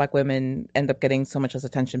black women end up getting so much less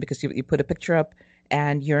attention because you put a picture up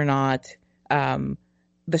and you're not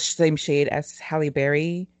the same shade as Halle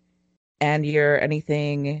Berry, and you're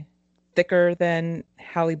anything thicker than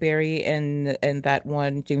Halle Berry in that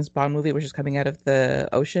one James Bond movie, which is coming out of the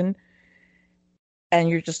ocean, and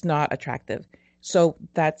you're just not attractive. So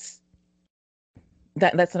that's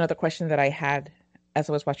another question that I had as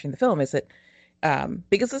I was watching the film. Is it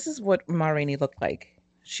because this is what Ma Rainey looked like?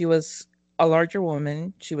 She was a larger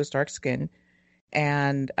woman. She was dark skinned,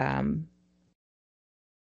 and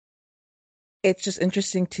it's just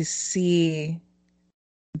interesting to see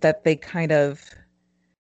that they kind of,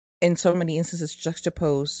 in so many instances,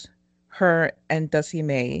 juxtapose her and Dussie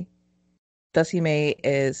Mae. Dussie Mae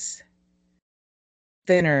is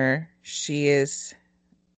thinner. She is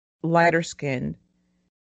lighter skinned,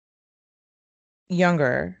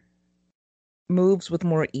 younger, moves with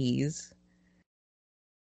more ease.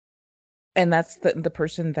 And that's the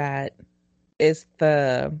person that is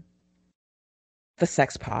the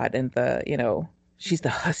sex pod, and she's the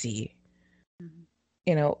hussy.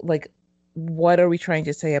 Like, what are we trying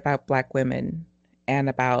to say about black women and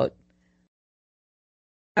about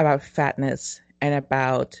fatness and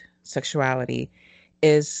about sexuality?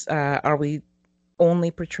 Are we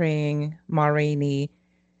only portraying Ma Rainey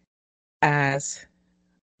as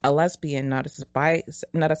a lesbian, not as a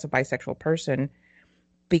bisexual person,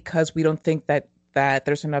 because we don't think that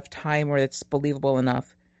there's enough time where it's believable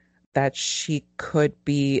enough that she could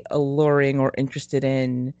be alluring or interested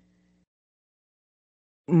in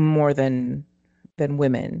more than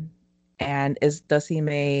women? And is Dussie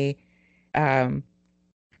Mae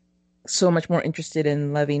so much more interested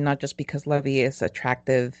in Levy, not just because Levy is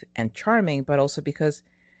attractive and charming, but also because,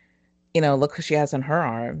 look who she has on her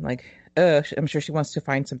arm. Like, I'm sure she wants to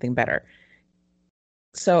find something better.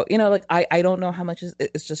 So, like, I don't know how much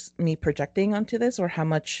it's just me projecting onto this, or how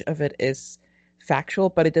much of it is factual,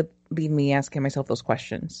 but it did leave me asking myself those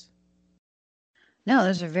questions. No,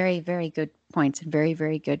 those are very, very good points and very,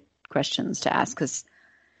 very good questions to ask. Because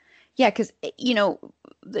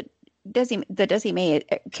the Desi Mae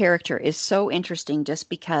character is so interesting just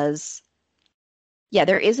because,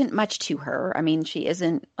 there isn't much to her. I mean, she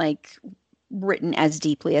isn't like written as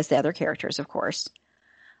deeply as the other characters, of course.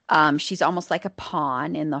 She's almost like a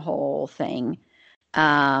pawn in the whole thing.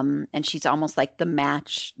 And she's almost like the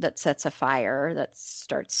match that sets a fire that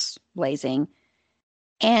starts blazing.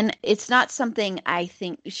 And it's not something, I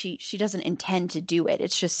think she doesn't intend to do it.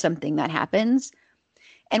 It's just something that happens.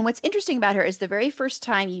 And what's interesting about her is the very first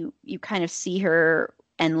time you kind of see her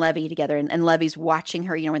and Levy together, and Levy's watching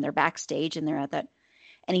her, when they're backstage and they're at that,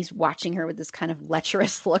 and he's watching her with this kind of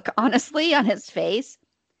lecherous look, honestly, on his face.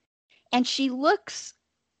 And she looks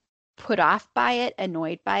put off by it,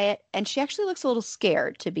 annoyed by it, and she actually looks a little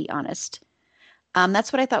scared, to be honest.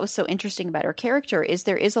 That's what I thought was so interesting about her character is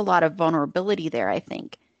there is a lot of vulnerability there, I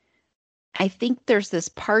think. I think there's this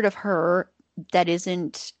part of her that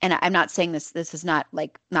isn't, and I'm not saying this is not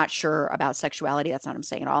like not sure about sexuality. That's not what I'm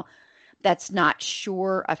saying at all. That's not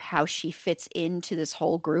sure of how she fits into this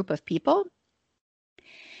whole group of people.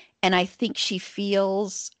 And I think she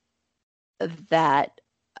feels that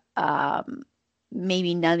um,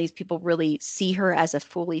 maybe none of these people really see her as a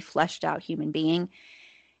fully fleshed out human being.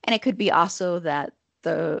 And it could be also that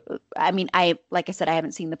I mean, like I said, I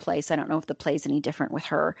haven't seen the play, so I don't know if the play's any different with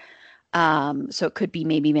her. So it could be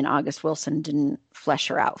maybe even August Wilson didn't flesh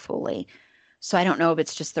her out fully. So I don't know if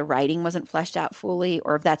it's just the writing wasn't fleshed out fully,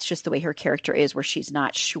 or if that's just the way her character is, where she's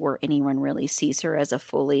not sure anyone really sees her as a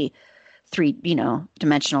fully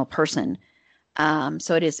dimensional person.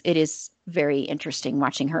 So it is very interesting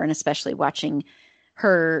watching her, and especially watching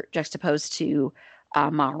her juxtaposed to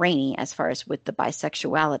Ma Rainey as far as with the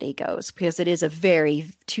bisexuality goes, because it is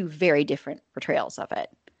two very different portrayals of it.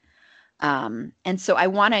 And so I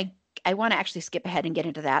want to actually skip ahead and get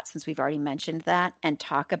into that since we've already mentioned that and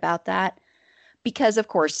talk about that because of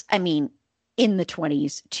course, I mean, in the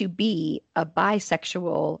 20s to be a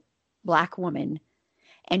bisexual Black woman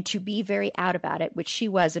and to be very out about it, which she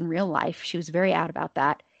was in real life, she was very out about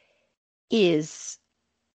that, is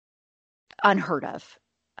unheard of.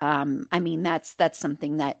 I mean, that's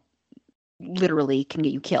something that literally can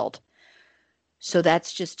get you killed. So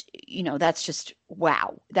that's just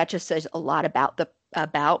wow. That just says a lot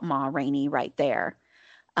about Ma Rainey right there.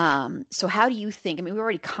 So how do you think? I mean, we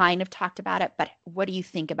already kind of talked about it, but what do you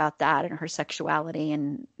think about that and her sexuality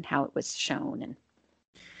and how it was shown? And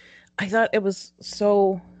I thought it was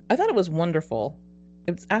so. I thought it was wonderful.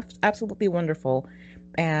 It was absolutely wonderful,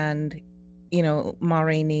 and Ma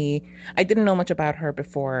Rainey. I didn't know much about her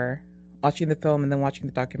before watching the film and then watching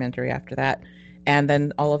the documentary after that, and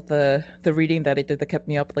then all of the reading that I did that kept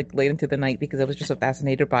me up like late into the night because I was just so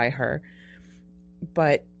fascinated by her.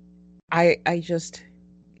 But I just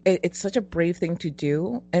it's such a brave thing to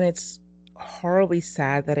do, and it's horribly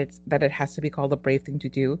sad that it has to be called a brave thing to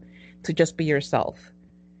do to just be yourself.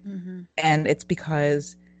 mm-hmm. And it's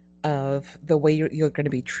because of the way you're going to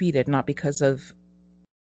be treated, not because of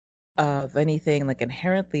anything like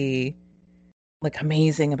inherently like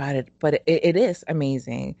amazing about it, but it is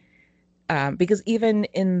amazing. Because even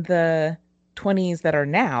in the 20s that are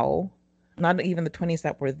now, not even the 20s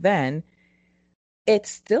that were then, it's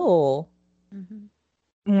still Mm-hmm.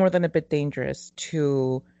 more than a bit dangerous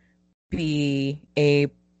to be a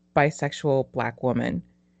bisexual Black woman.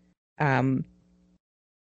 Um,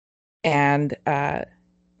 and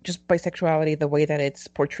just bisexuality, the way that it's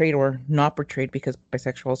portrayed or not portrayed, because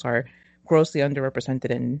bisexuals are grossly underrepresented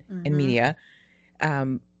in Mm-hmm. media.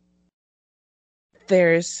 Um,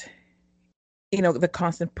 there's the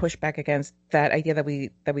constant pushback against that idea that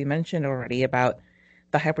we mentioned already about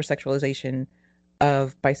the hypersexualization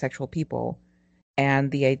of bisexual people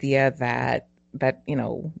and the idea that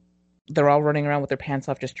they're all running around with their pants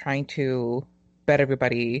off just trying to bet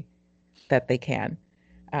everybody that they can.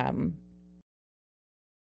 Um,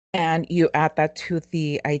 and you add that to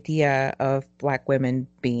the idea of Black women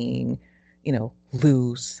being,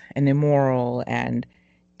 loose and immoral and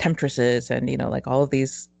temptresses and, like all of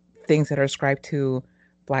these things that are ascribed to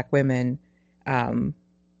Black women, um,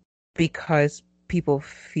 because people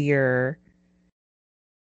fear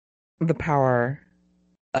the power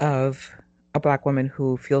of a Black woman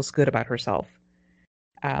who feels good about herself.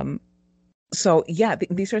 Um, so yeah,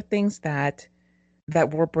 these are things that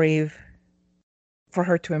were brave for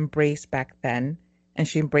her to embrace back then, and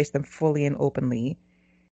she embraced them fully and openly.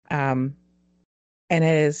 Um, and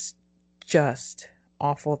it is just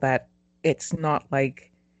awful that it's not like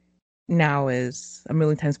now is a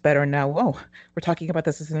million times better. Now, whoa, we're talking about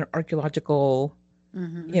this as an archaeological,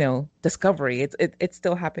 Mm-hmm. discovery. It's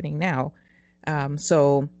still happening now.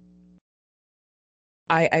 So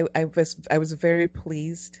I was very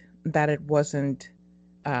pleased that it wasn't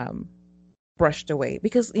um, brushed away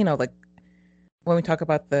because like when we talk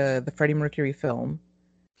about the Freddie Mercury film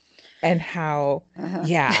and how Uh-huh.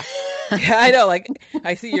 yeah. Yeah, I know, like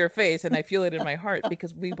I see your face and I feel it in my heart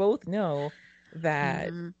because we both know that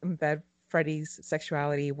Mm-hmm. that Freddie's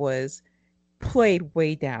sexuality was played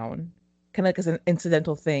way down, kind of like as an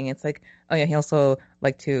incidental thing. It's like, oh yeah, he also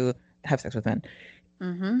liked to have sex with men,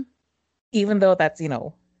 Mm-hmm. even though that's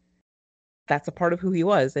a part of who he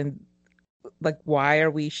was. And like, why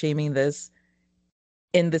are we shaming this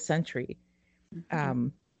in this century? Mm-hmm.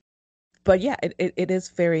 Um, but yeah, it is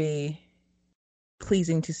very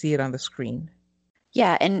pleasing to see it on the screen.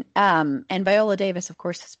 Yeah, and Viola Davis, of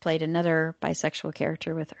course, has played another bisexual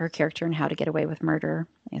character with her character in How to Get Away with Murder.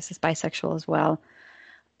 I guess is bisexual as well.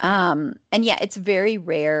 And yeah, it's very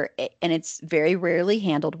rare and it's very rarely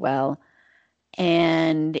handled well.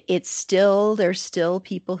 And there's still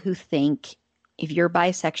people who think if you're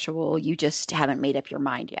bisexual, you just haven't made up your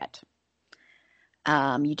mind yet.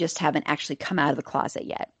 You just haven't actually come out of the closet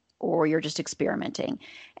yet, or you're just experimenting.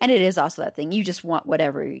 And it is also that thing. You just want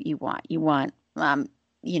whatever you want. You want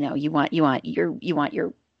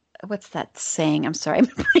your, what's that saying? I'm sorry.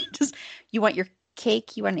 Just, you want your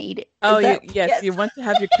cake, you want to eat it. Oh, Is that, yes, yes. you want to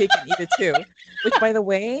have your cake and eat it too. Which, by the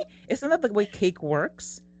way, isn't that the way cake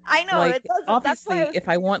works? I know Like, it doesn't. That's why obviously, if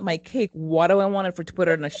I want my cake, what do I want it for to put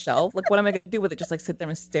it on a shelf? Like, what am I gonna do with it? Just like sit there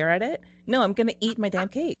and stare at it? No, I'm gonna eat my damn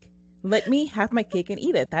cake. Let me have my cake and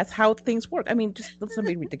eat it. That's how things work. I mean, just let's not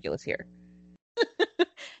be ridiculous here.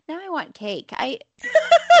 now I want cake. I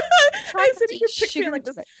try I'm not sitting to here eat picturing sugar like too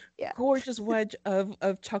this much. Yeah. gorgeous wedge of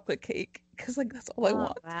chocolate cake because like that's all I Oh,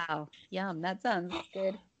 want. wow. Yum. That sounds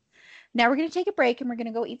good. Now we're going to take a break and we're going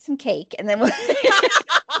to go eat some cake and then we'll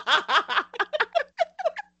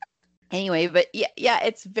anyway, but yeah,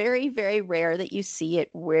 it's very, very rare that you see it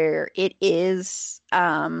where it is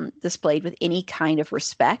displayed with any kind of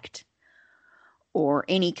respect or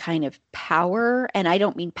any kind of power. And I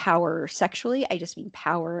don't mean power sexually. I just mean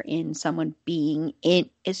power in someone being it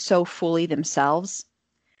is so fully themselves.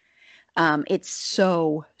 It's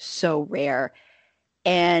so, so rare.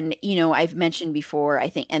 And, I've mentioned before, I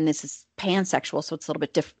think, and this is pansexual, so it's a little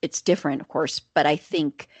bit it's different, of course, but I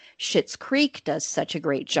think Schitt's Creek does such a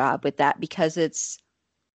great job with that because it's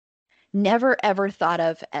never ever brought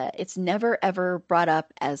up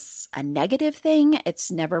as a negative thing. It's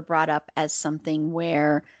never brought up as something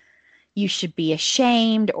where you should be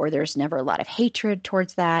ashamed or there's never a lot of hatred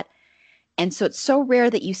towards that. And so it's so rare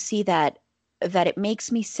that you see that it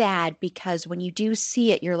makes me sad because when you do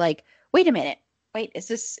see it, you're like, wait a minute. Wait, is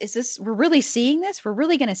this we're really seeing this? We're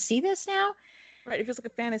really going to see this now? Right, it feels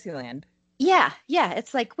like a fantasy land. Yeah, yeah.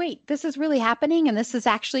 It's like, wait, this is really happening and this is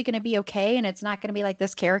actually going to be okay. And it's not going to be like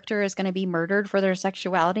this character is going to be murdered for their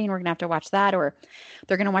sexuality and we're going to have to watch that, or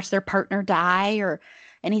they're going to watch their partner die or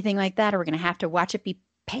anything like that, or we're going to have to watch it be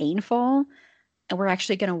painful. And we're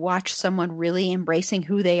actually going to watch someone really embracing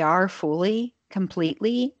who they are fully,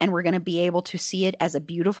 completely. And we're going to be able to see it as a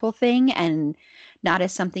beautiful thing and not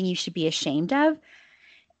as something you should be ashamed of.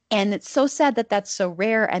 And it's so sad that that's so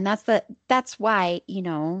rare. And that's why,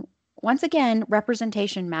 once again,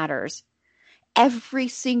 representation matters. Every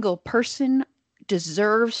single person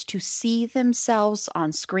deserves to see themselves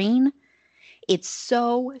on screen. It's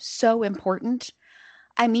so, so important.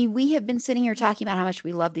 I mean, we have been sitting here talking about how much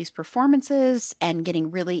we love these performances and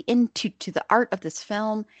getting really into the art of this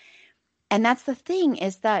film. And that's the thing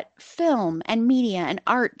is that film and media and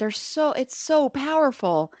art, it's so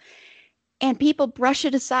powerful. And people brush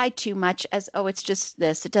it aside too much as, oh, it's just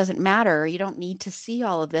this. It doesn't matter. You don't need to see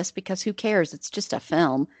all of this because who cares? It's just a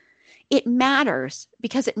film. It matters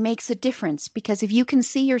because it makes a difference. Because if you can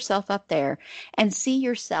see yourself up there and see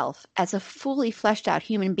yourself as a fully fleshed out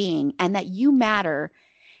human being and that you matter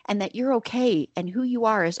and that you're okay and who you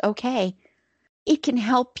are is okay, it can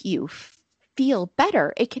help you feel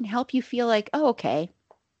better. It can help you feel like, oh, okay,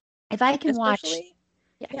 if I can watch. Especially,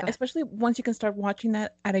 Yeah, yeah, go ahead. especially once you can start watching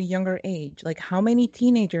that at a younger age. Like how many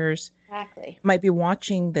teenagers Exactly. might be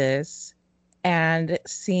watching this and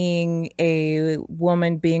seeing a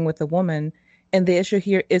woman being with a woman, and the issue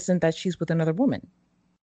here isn't that she's with another woman.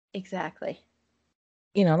 Exactly.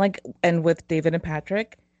 Like, and with David and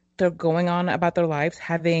Patrick, they're going on about their lives,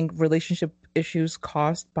 having relationship issues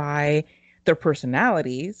caused by their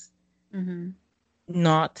personalities, Hmm.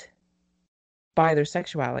 not by their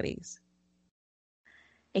sexualities.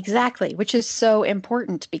 Exactly, which is so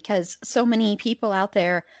important because so many people out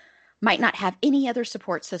there might not have any other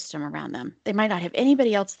support system around them. They might not have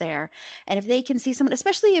anybody else there. And if they can see someone,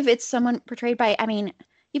 especially if it's someone portrayed by, I mean,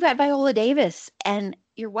 you've got Viola Davis and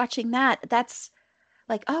you're watching that's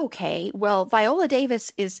like, oh, okay, well, Viola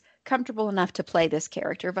Davis is comfortable enough to play this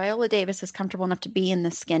character. Viola Davis is comfortable enough to be in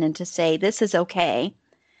the skin and to say, this is okay.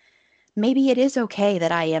 Maybe it is okay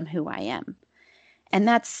that I am who I am. And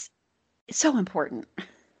that's so important.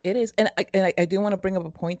 It is, and I do want to bring up a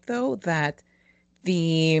point though that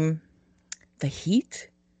the the heat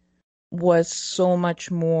was so much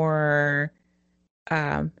more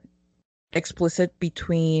um, explicit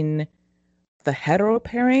between the hetero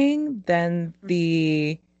pairing than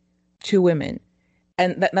the two women,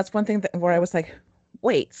 and that's one thing where I was like,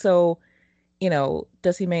 wait, so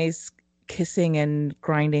Desi May's kissing and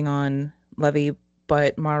grinding on Levy,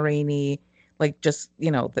 but Ma Rainey like just, they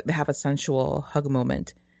have a sensual hug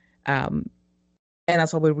moment. Um, and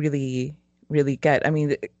that's all we really, really get. I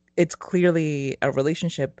mean, it's clearly a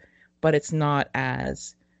relationship, but it's not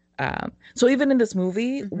as so even in this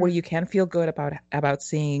movie where you can feel good about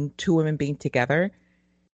seeing two women being together,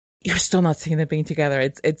 you're still not seeing them being together.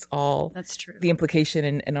 It's all That's true. the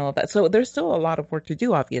implication and all of that. So there's still a lot of work to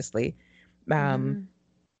do, obviously. So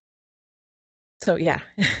yeah.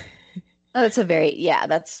 Oh, that's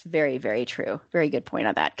very, very true. Very good point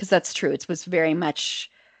on that, because that's true. It was very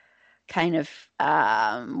much kind of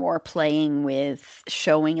more playing with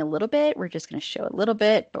showing a little bit. We're just going to show a little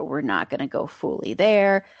bit, but we're not going to go fully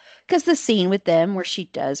there. Because the scene with them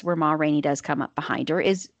where Ma Rainey does come up behind her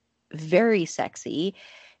is very sexy,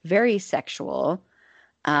 very sexual.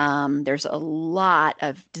 There's a lot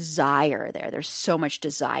of desire there. There's so much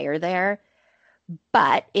desire there,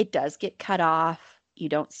 but it does get cut off. You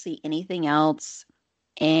don't see anything else.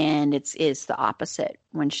 And is the opposite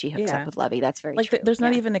when she hooks up with Levy. That's very like true. there's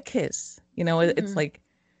not even a kiss. It's like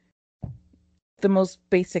the most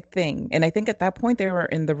basic thing. And I think at that point they were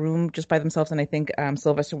in the room just by themselves. And I think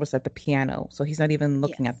Sylvester was at the piano, so he's not even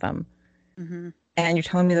looking at them. And you're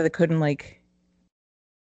telling me that they couldn't like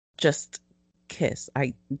just kiss?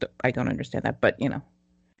 I don't understand that, but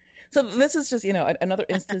So this is just another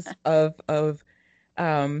instance of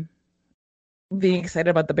being excited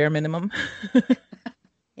about the bare minimum.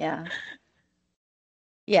 Yeah.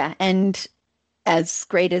 Yeah, and as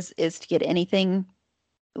great as is to get anything,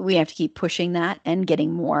 we have to keep pushing that and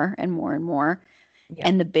getting more and more and more. Yeah.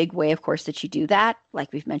 And the big way, of course, that you do that,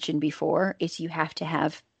 like we've mentioned before, is you have to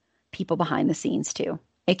have people behind the scenes too.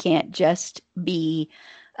 It can't just be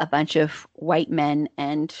a bunch of white men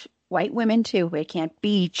and white women too. It can't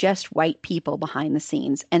be just white people behind the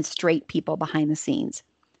scenes and straight people behind the scenes.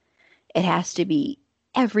 It has to be,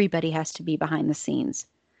 everybody has to be behind the scenes.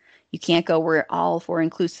 You can't go, we're all for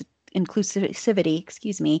inclusivity,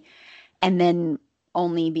 and then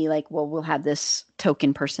only be like, well, we'll have this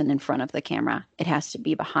token person in front of the camera. It has to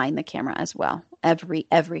be behind the camera as well. Every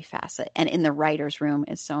facet. And in the writer's room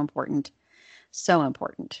is so important. So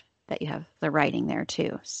important that you have the writing there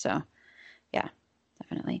too. So yeah,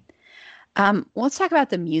 definitely. Let's talk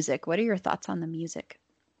about the music. What are your thoughts on the music?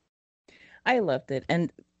 I loved it.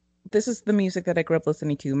 And this is the music that I grew up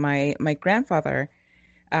listening to. My grandfather,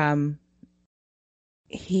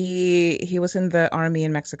 he was in the army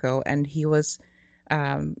in Mexico, and he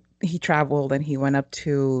traveled and he went up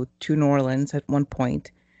to New Orleans at one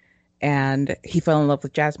point, and he fell in love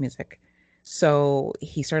with jazz music. So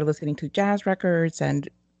he started listening to jazz records, and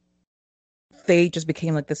they just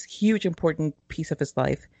became like this huge important piece of his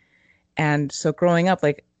life. And so growing up,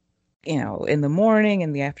 like, in the morning,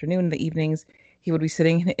 in the afternoon, in the evenings, he would be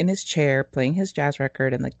sitting in his chair playing his jazz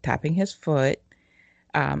record and like tapping his foot.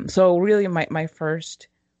 So really my first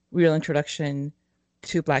real introduction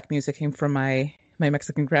to Black music came from my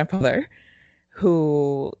Mexican grandfather,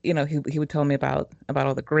 who, he would tell me about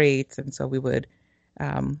all the greats. And so we would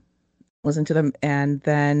listen to them. And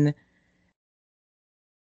then,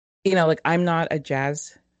 like, I'm not a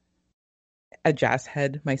jazz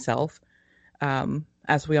head myself.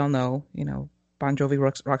 As we all know, Bon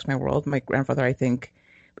Jovi rocks my world. My grandfather, I think,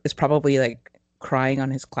 is probably like crying on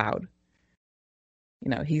his cloud.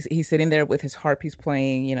 He's sitting there with his harp. He's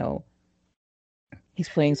playing, he's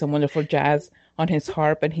playing some wonderful jazz on his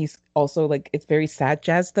harp, and he's also like, it's very sad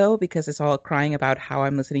jazz though, because it's all crying about how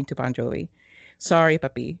I'm listening to Bon Jovi. Sorry,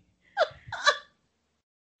 puppy.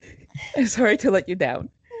 I'm sorry to let you down.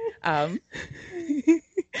 But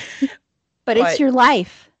it's your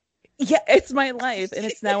life. Yeah, it's my life, and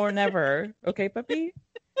it's now or never. Okay, puppy?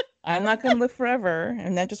 I'm not going to live forever,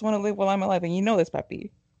 and I just want to live while I'm alive, and you know this,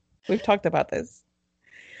 puppy. We've talked about this.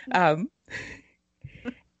 The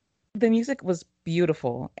music was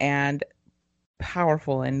beautiful and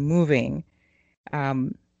powerful and moving.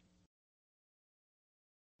 And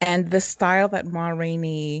the style that Ma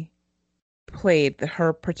Rainey played,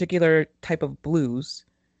 her particular type of blues,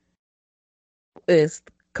 is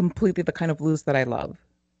completely the kind of blues that I love.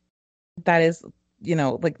 That is,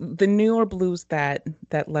 like the newer blues that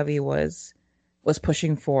Levy was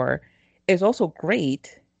pushing for is also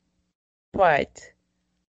great, but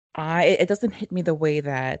it doesn't hit me the way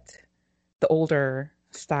that the older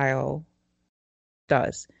style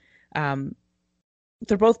does.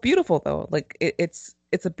 They're both beautiful though. Like it's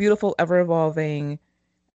a beautiful, ever evolving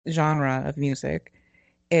genre of music.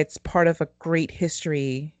 It's part of a great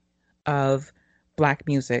history of Black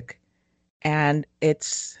music, and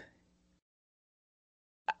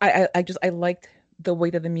I liked the way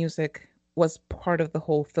that the music was part of the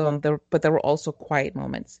whole film. But there were also quiet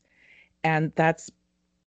moments, and that's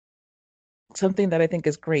something that I think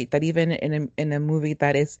is great, that even in a movie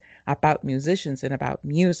that is about musicians and about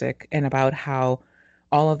music and about how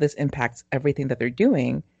all of this impacts everything that they're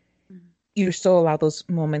doing, you still allow those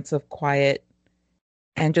moments of quiet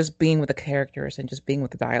and just being with the characters and just being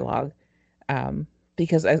with the dialogue.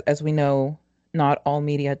 Because as we know, not all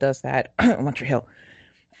media does that. One Tree Hill.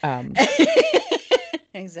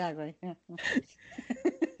 Exactly. Yeah.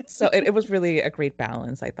 So it was really a great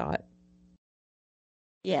balance, I thought.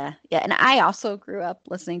 Yeah, yeah. And I also grew up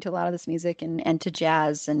listening to a lot of this music and to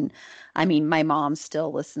jazz. And I mean, my mom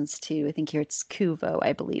still listens to, I think here it's Kuvo,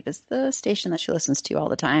 I believe, is the station that she listens to all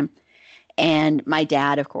the time. And my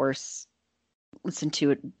dad, of course, listened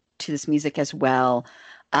to this music as well.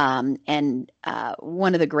 And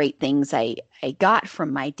one of the great things I got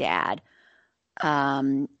from my dad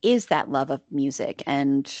is that love of music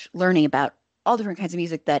and learning about all different kinds of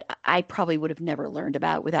music that I probably would have never learned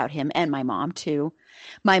about without him, and my mom too.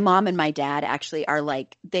 My mom and my dad actually are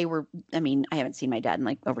like, they were, I mean, I haven't seen my dad in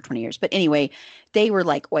like over 20 years, but anyway, they were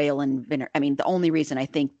like oil and vinegar. I mean, the only reason I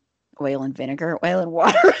think oil and vinegar, oil and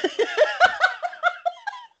water,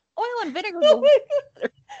 oil and vinegar I go know,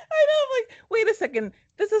 I'm like, wait a second,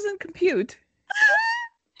 this doesn't compute.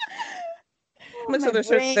 oh, So my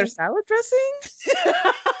brain. there's salad dressing?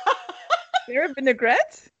 They're a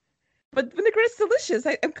vinaigrette? But vinaigrette's delicious.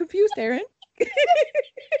 I'm confused, Erin.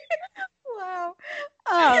 Wow.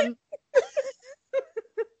 Um,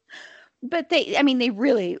 but they, I mean, they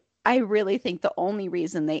really, I really think the only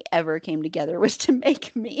reason they ever came together was to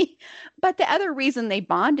make me. But the other reason they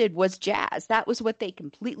bonded was jazz. That was what they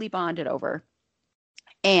completely bonded over.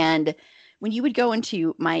 And when you would go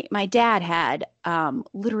into my dad had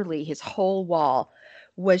literally his whole wall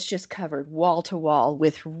was just covered wall to wall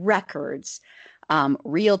with records,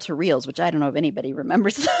 reel to reels, which I don't know if anybody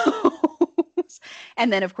remembers those.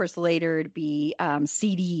 And then of course later it'd be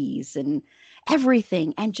CDs and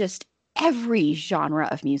everything, and just every genre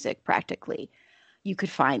of music practically you could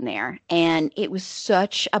find there. And it was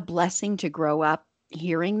such a blessing to grow up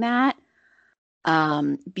hearing that,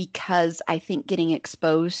 because I think getting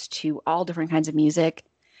exposed to all different kinds of music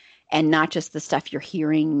and not just the stuff you're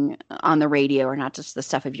hearing on the radio or not just the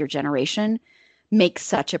stuff of your generation makes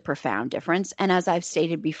such a profound difference. And as I've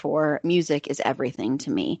stated before, music is everything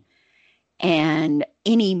to me. And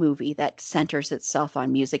any movie that centers itself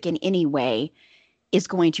on music in any way is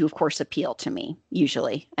going to, of course, appeal to me,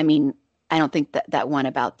 usually. I mean, I don't think that one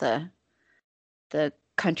about the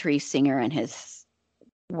country singer and his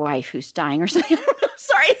wife who's dying or something.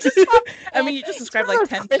 Sorry, it's just I mean, you just described like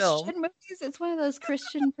 10 films. Movies. It's one of those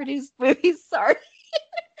Christian produced movies. Sorry.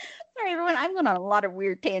 Sorry, everyone. I'm going on a lot of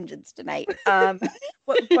weird tangents tonight. But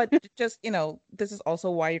just, this is also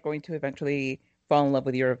why you're going to eventually fall in love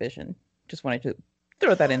with Eurovision. Just wanted to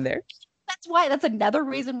throw that in there. That's another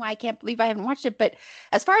reason why I can't believe I haven't watched it. But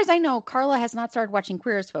as far as I know, Carla has not started watching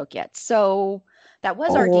Queer as Folk yet. So that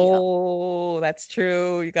was our deal. Oh, that's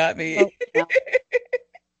true. You got me. So, yeah.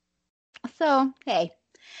 So hey.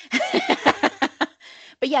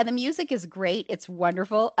 But yeah, the music is great. It's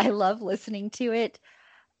wonderful. I love listening to it.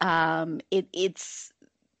 It's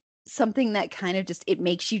something that kind of just, it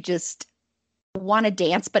makes you just want to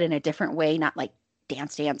dance, but in a different way, not like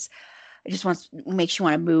dance. It just makes you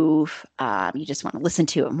want to move. You just want to listen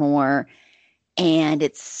to it more. And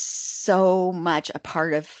it's so much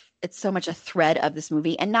it's so much a thread of this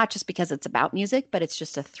movie. And not just because it's about music, but it's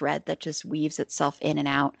just a thread that just weaves itself in and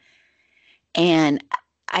out. And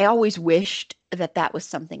I always wished that was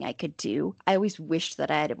something I could do. I always wished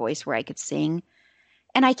that I had a voice where I could sing.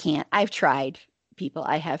 And I can't. I've tried, people.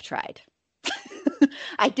 I have tried.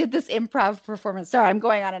 I did this improv performance. Sorry, I'm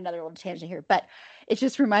going on another little tangent here, but it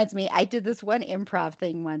just reminds me, I did this one improv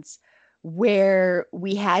thing once where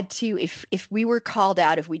we had to, if we were called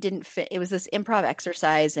out, if we didn't fit, it was this improv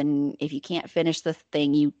exercise. And if you can't finish the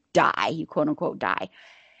thing, you die, you quote unquote die.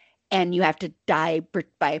 And you have to die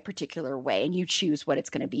by a particular way, and you choose what it's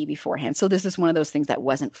going to be beforehand. So this is one of those things that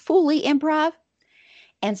wasn't fully improv.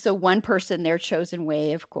 And so one person, their chosen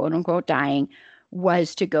way of quote unquote dying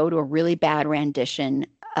was to go to a really bad rendition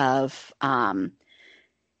of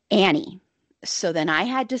Annie. So then I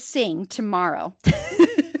had to sing Tomorrow.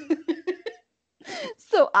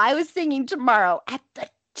 So I was singing Tomorrow at the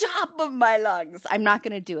top of my lungs. I'm not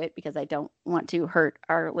going to do it because I don't want to hurt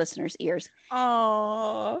our listeners' ears.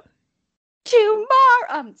 Oh,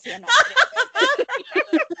 Tomorrow. See, I'm not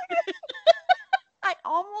I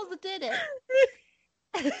almost did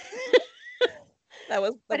it.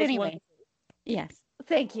 But anyway, wonderful. Yes.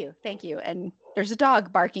 Thank you. And there's a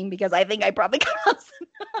dog barking because I think I probably caused.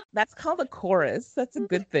 That's called a chorus. That's a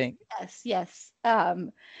good thing. Yes.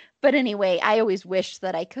 But anyway, I always wish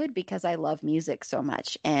that I could because I love music so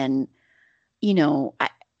much. And, you know,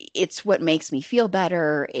 it's what makes me feel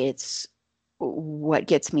better. It's what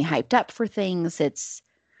gets me hyped up for things. It's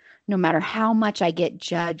no matter how much I get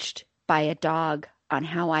judged by a dog on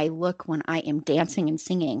how I look when I am dancing and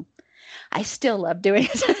singing, I still love doing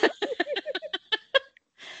it.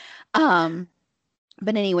 um,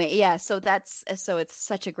 but anyway, yeah, so it's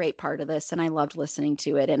such a great part of this, and I loved listening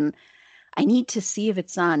to it. And I need to see if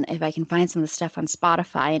I can find some of the stuff on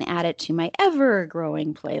Spotify and add it to my ever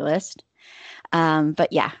growing playlist. But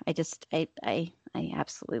yeah, I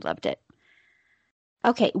absolutely loved it.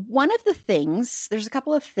 Okay, there's a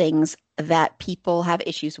couple of things that people have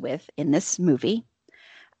issues with in this movie,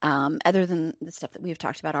 other than the stuff that we've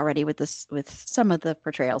talked about already with some of the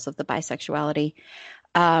portrayals of the bisexuality.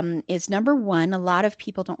 Is number one, a lot of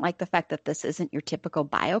people don't like the fact that this isn't your typical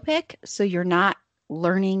biopic. So you're not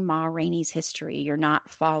learning Ma Rainey's history. You're not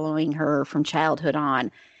following her from childhood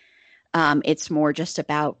on. It's more just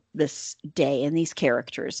about this day and these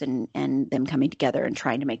characters and them coming together and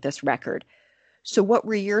trying to make this record. So what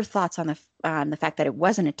were your thoughts on the fact that it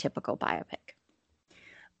wasn't a typical biopic?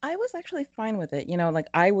 I was actually fine with it. Like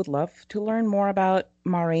I would love to learn more about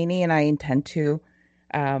Ma Rainey, and I intend to.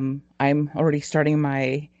 I'm already starting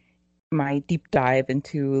my deep dive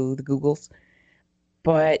into the Googles,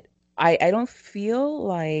 but I don't feel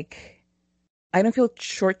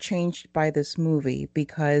shortchanged by this movie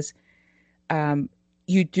because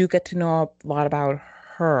you do get to know a lot about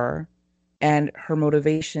her and her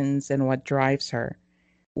motivations and what drives her,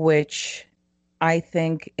 which I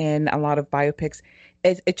think in a lot of biopics,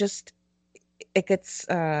 it gets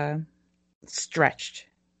stretched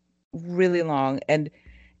really long, and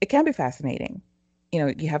it can be fascinating.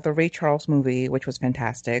 You have the Ray Charles movie, which was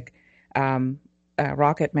fantastic,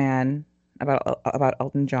 Rocket Man about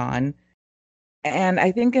Elton John, and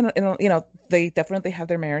I think they definitely have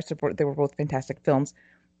their merits. They were both fantastic films,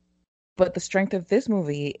 but the strength of this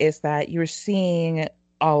movie is that you're seeing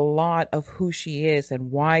a lot of who she is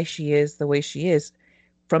and why she is the way she is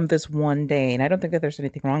from this one day. And I don't think that there's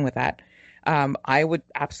anything wrong with that. I would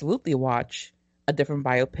absolutely watch a different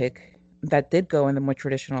biopic that did go in the more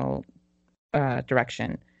traditional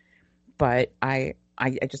direction. But I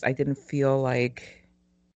didn't feel like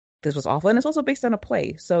this was awful. And it's also based on a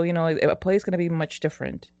play. So, a play is going to be much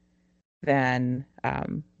different than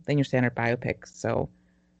your standard biopic. So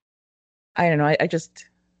I don't know.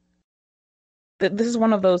 This is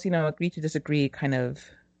one of those, agree to disagree kind of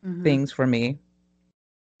things for me.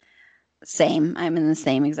 Same. I'm in the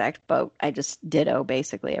same exact boat. I just ditto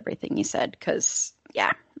basically everything you said because,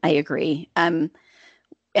 yeah, I agree. And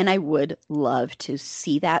I would love to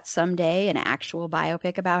see that someday, an actual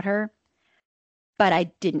biopic about her. But I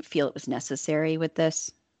didn't feel it was necessary with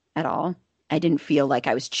this at all. I didn't feel like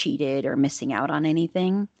I was cheated or missing out on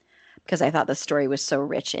anything because I thought the story was so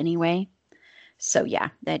rich anyway. So, yeah,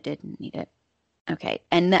 I didn't need it. Okay.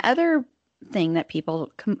 And the other thing that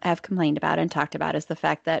people have complained about and talked about is the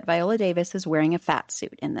fact that Viola Davis is wearing a fat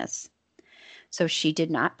suit in this. So she did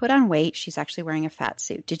not put on weight. She's actually wearing a fat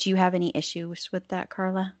suit. Did you have any issues with that,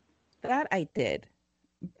 Carla? That I did.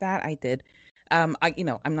 I'm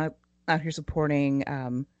not out here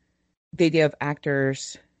supporting the idea of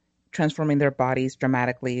actors transforming their bodies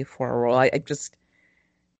dramatically for a role.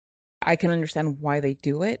 I can understand why they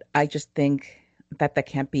do it. I just think that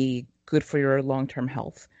can't be good for your long-term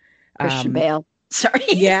health. Christian Bale. Sorry.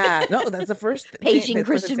 Yeah, no, that's the first Paging first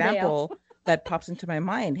Christian example Bale. that pops into my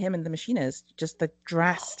mind. Him and the Machinist, just the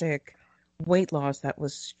drastic weight loss that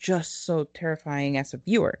was just so terrifying as a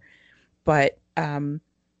viewer. But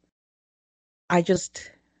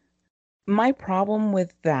my problem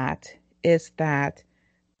with that is that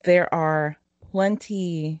there are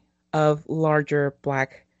plenty of larger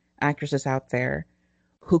Black actresses out there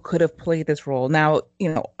who could have played this role. Now,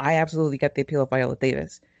 I absolutely get the appeal of Viola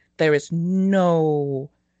Davis. There is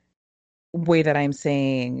no way that I'm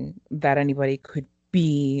saying that anybody could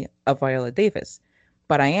be a Viola Davis,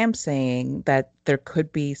 but I am saying that there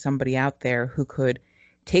could be somebody out there who could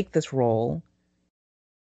take this role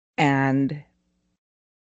and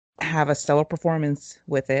have a stellar performance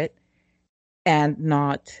with it and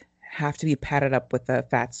not have to be padded up with a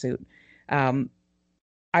fat suit.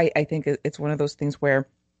 I think it's one of those things where,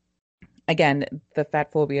 again, the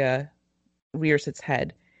fat phobia rears its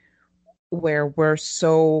head, where we're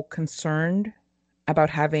so concerned about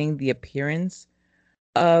having the appearance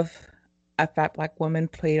of a fat Black woman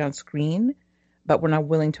played on screen, but we're not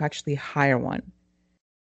willing to actually hire one.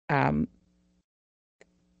 In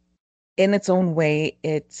its own way,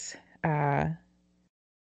 it's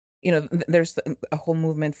there's a whole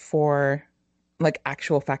movement for like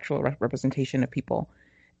actual factual representation of people.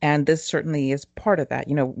 And this certainly is part of that.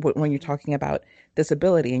 When you're talking about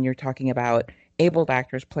disability and you're talking about abled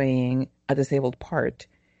actors playing a disabled part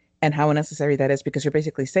and how unnecessary that is, because you're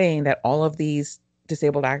basically saying that all of these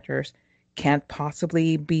disabled actors can't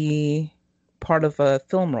possibly be part of a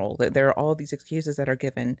film role. That there are all these excuses that are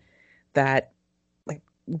given that, like,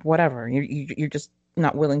 whatever, you're just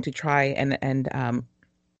not willing to try and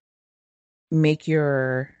make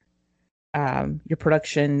your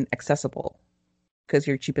production accessible because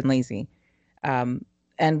you're cheap and lazy. And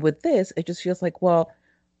with this, it just feels like, well,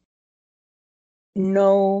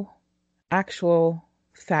 no actual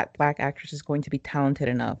fat black actress is going to be talented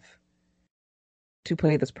enough to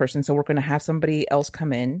play this person. So we're going to have somebody else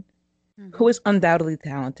come in who is undoubtedly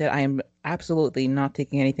talented. I am absolutely not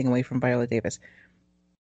taking anything away from Viola Davis,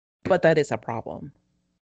 but that is a problem.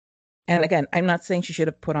 And again, I'm not saying she should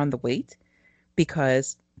have put on the weight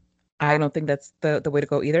because I don't think that's the way to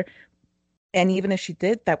go either. And even if she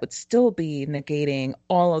did, that would still be negating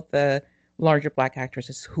all of the larger black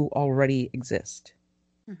actresses who already exist.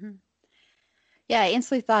 Mm-hmm. Yeah, I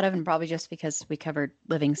instantly thought of, and probably just because we covered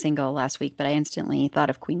Living Single last week, but I instantly thought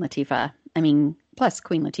of Queen Latifah. I mean, plus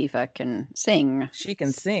Queen Latifah can sing. She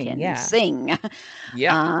can sing, yeah. Sing.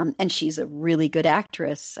 Yeah. And she's a really good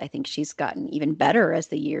actress. I think she's gotten even better as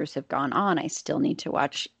the years have gone on. I still need to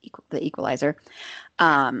watch The Equalizer.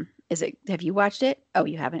 Have you watched it? Oh,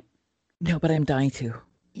 you haven't? No, but I'm dying to.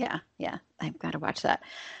 Yeah, I've got to watch that.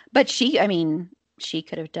 But she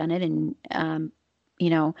could have done it, and and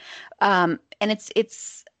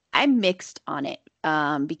I'm mixed on it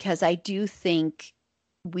because I do think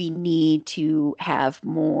we need to have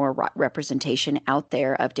more representation out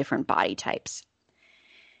there of different body types.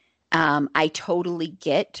 I totally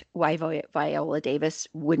get why Viola Davis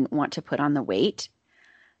wouldn't want to put on the weight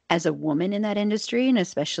as a woman in that industry, and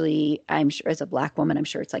especially, I'm sure, as a black woman, I'm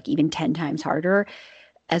sure it's like even 10 times harder.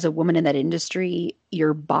 As a woman in that industry,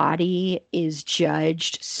 your body is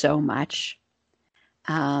judged so much.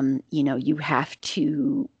 You have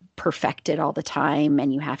to perfect it all the time,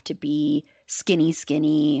 and you have to be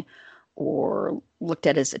skinny, or looked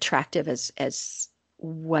at as attractive as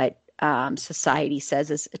what society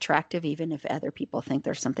says is attractive, even if other people think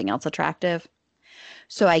there's something else attractive.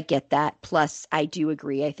 So I get that. Plus, I do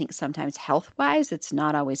agree. I think sometimes health-wise, it's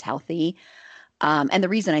not always healthy. And the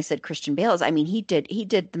reason I said Christian Bale is, I mean, he did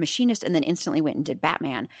The Machinist and then instantly went and did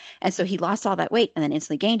Batman. And so he lost all that weight and then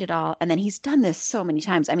instantly gained it all. And then he's done this so many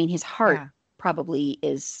times. I mean, his heart probably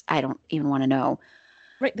is, I don't even want to know.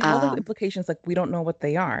 Right. There's all the implications, like we don't know what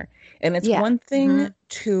they are. And it's one thing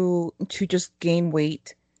to just gain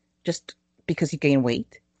weight just because you gain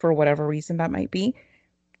weight for whatever reason that might be.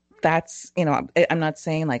 That's, I'm not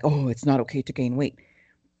saying like, oh, it's not okay to gain weight.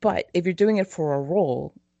 But if you're doing it for a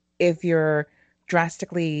role, if you're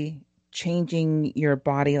drastically changing your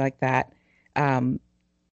body like that, and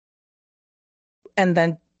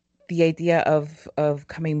then the idea of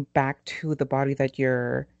coming back to the body that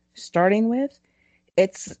you're starting with,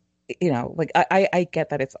 it's, like I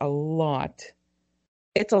get that it's a lot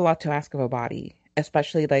to ask of a body,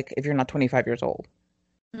 especially like if you're not 25 years old.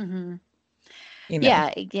 Mm-hmm.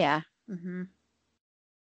 Yeah. Mm-hmm.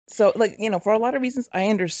 So like, for a lot of reasons, I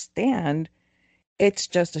understand. It's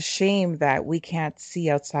just a shame that we can't see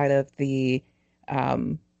outside of this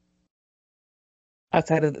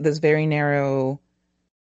very narrow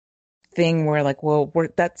thing where like, well,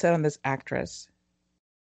 that's set on this actress.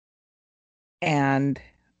 And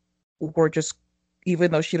we're just,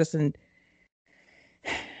 even though she doesn't,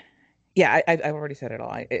 I've already said it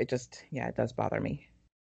all. It does bother me.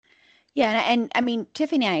 Yeah, and I mean,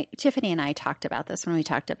 Tiffany and I talked about this when we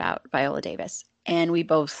talked about Viola Davis, and we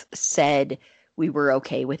both said we were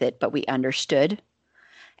okay with it, but we understood.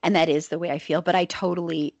 And that is the way I feel. But I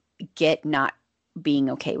totally get not being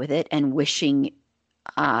okay with it and wishing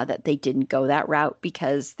that they didn't go that route,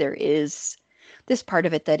 because there is this part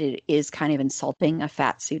of it that it is kind of insulting. A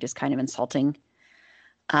fat suit is kind of insulting.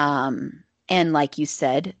 And like you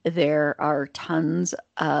said, there are tons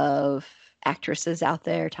of actresses out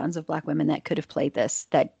there, tons of Black women that could have played this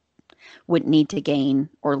that wouldn't need to gain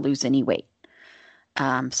or lose any weight.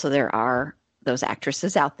 So there are those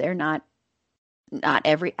actresses out there. Not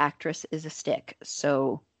every actress is a stick.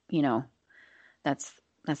 So, that's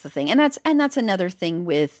the thing. And that's another thing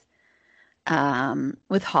with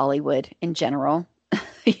Hollywood in general.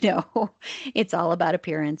 It's all about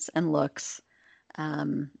appearance and looks.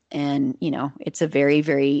 And it's a very,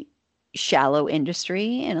 very shallow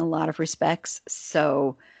industry in a lot of respects.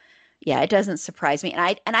 So yeah, it doesn't surprise me.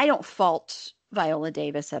 And I don't fault Viola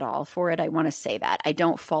Davis at all for it. I want to say that. I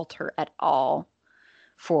don't fault her at all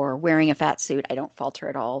for wearing a fat suit. I don't fault her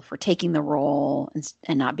at all for taking the role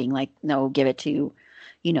and not being like, no, give it to,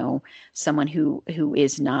 you know, someone who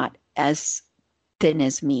is not as thin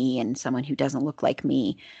as me and someone who doesn't look like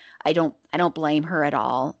me. I don't blame her at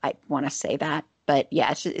all. I want to say that. But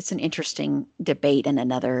yeah, it's an interesting debate and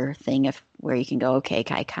another thing of where you can go, okay,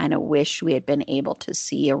 I kind of wish we had been able to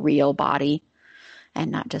see a real body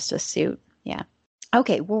and not just a suit. Yeah.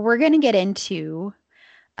 Okay, well, we're going to get into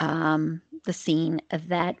the scene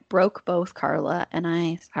that broke both Carla and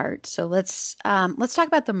I's heart. So let's talk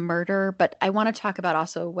about the murder, but I want to talk about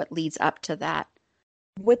also what leads up to that.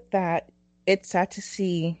 With that, it's sad to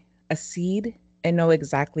see a seed and know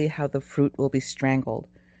exactly how the fruit will be strangled.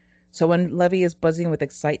 So when Levy is buzzing with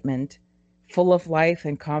excitement, full of life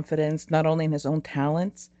and confidence, not only in his own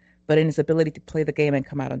talents, but in his ability to play the game and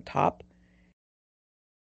come out on top,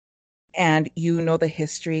 and you know the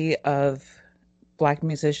history of Black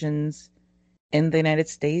musicians in the United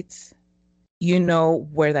States, you know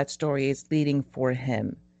where that story is leading for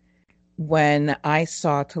him. When I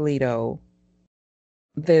saw Toledo,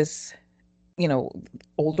 this,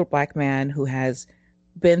 older Black man who has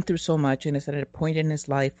been through so much and is at a point in his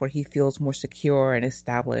life where he feels more secure and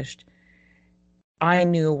established, I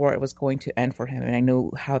knew where it was going to end for him, and I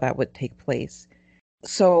knew how that would take place.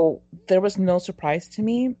 So there was no surprise to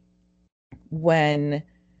me when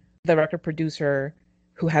the record producer,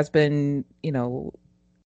 who has been,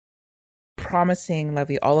 promising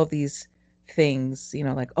Levy all of these things,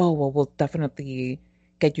 like, oh, well, we'll definitely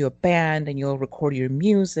get you a band and you'll record your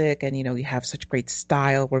music, and, you have such great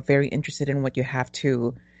style. We're very interested in what you have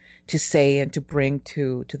to say and to bring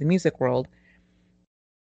to the music world.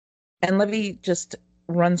 And Levy just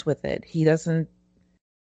runs with it. He doesn't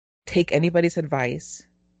take anybody's advice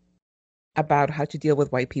about how to deal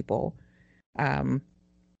with white people. And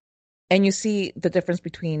you see the difference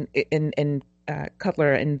between in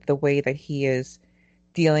Cutler and the way that he is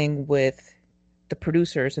dealing with the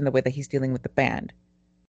producers and the way that he's dealing with the band,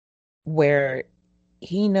 where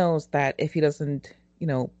he knows that if he doesn't,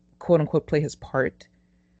 quote unquote, play his part,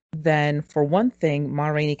 then for one thing, Ma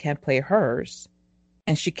Rainey can't play hers,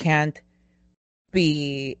 and she can't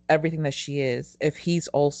be everything that she is if he's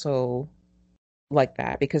also like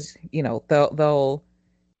that, because they'll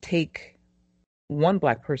take one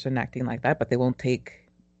Black person acting like that, but they won't take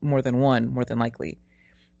more than one, more than likely.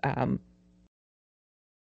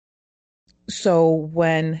 So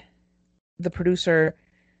when the producer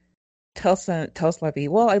tells Levy,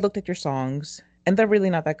 well, I looked at your songs and they're really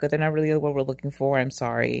not that good. They're not really what we're looking for. I'm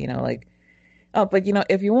sorry, oh, but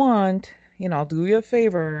if you want, I'll do you a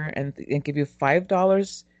favor and give you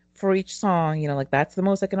 $5 for each song. That's the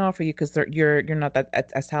most I can offer you because you're not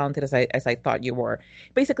that as talented as I thought you were.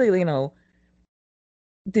 Basically,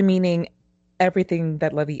 demeaning everything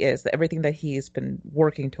that Levy is, everything that he's been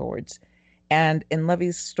working towards. And in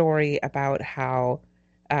Levy's story about how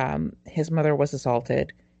his mother was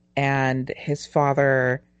assaulted and his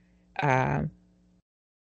father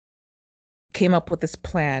came up with this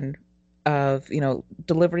plan of,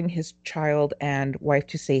 delivering his child and wife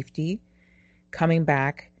to safety, coming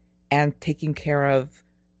back and taking care of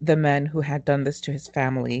the men who had done this to his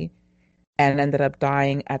family and ended up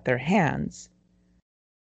dying at their hands.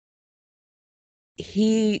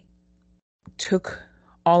 He took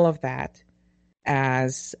all of that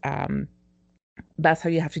as that's how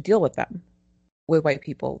you have to deal with them, with white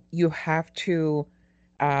people. You have to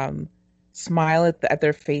smile at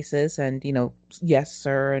their faces and, yes,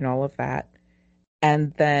 sir, and all of that.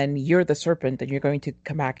 And then you're the serpent and you're going to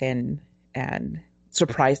come back in and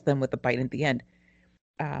surprise them with a bite at the end.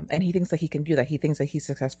 And he thinks that he can do that. He thinks that he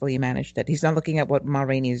successfully managed it. He's not looking at what Ma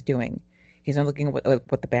Rainey is doing. He's not looking at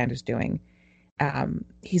what the band is doing.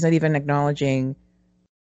 He's not even acknowledging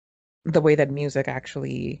the way that music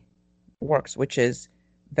actually works, which is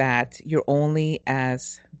that you're only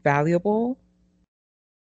as valuable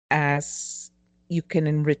as you can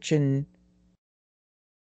enrich in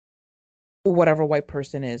whatever white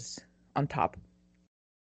person is on top.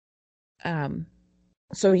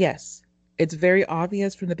 So yes, it's very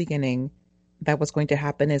obvious from the beginning that what's going to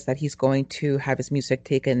happen is that he's going to have his music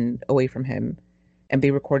taken away from him and be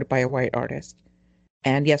recorded by a white artist.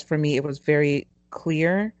 And yes, for me, it was very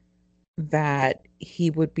clear that he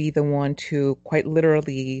would be the one to quite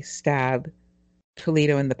literally stab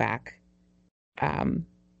Toledo in the back.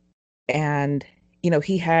 And,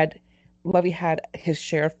 Levy had his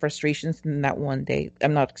share of frustrations in that one day.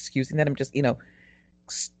 I'm not excusing that. I'm just, the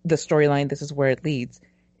storyline, this is where it leads,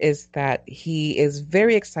 is that he is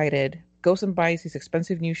very excited, goes and buys these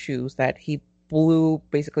expensive new shoes that he blew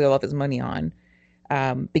basically all of his money on,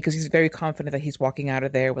 because he's very confident that he's walking out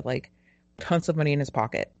of there with like tons of money in his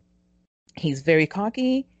pocket. He's very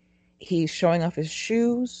cocky. He's showing off his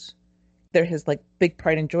shoes. They're his like big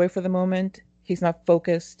pride and joy for the moment. He's not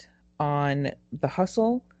focused on the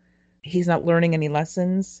hustle. He's not learning any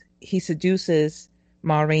lessons. He seduces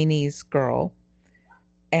Ma Rainey's girl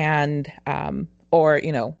and or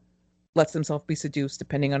lets himself be seduced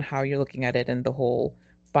depending on how you're looking at it in the whole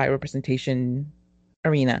bi representation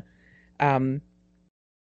arena.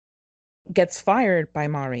 Gets fired by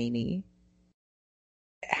Ma Rainey,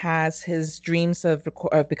 has his dreams of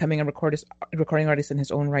becoming a recording artist in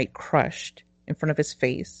his own right crushed in front of his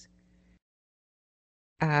face.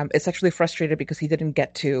 It's actually frustrated because he didn't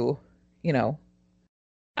get to,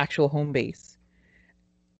 actual home base.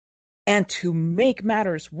 And to make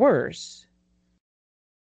matters worse,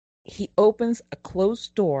 he opens a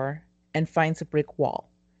closed door and finds a brick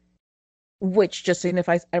wall, which just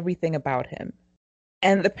signifies everything about him.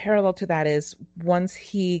 And the parallel to that is once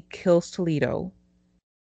he kills Toledo,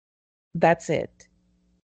 that's it.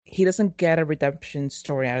 He doesn't get a redemption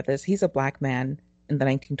story out of this. He's a black man in the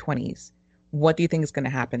 1920s. What do you think is going to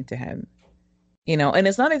happen to him? And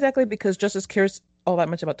it's not exactly because Justice cares all that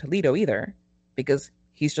much about Toledo either, because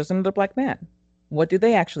he's just another black man. What do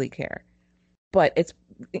they actually care? But it's,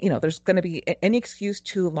 there's going to be any excuse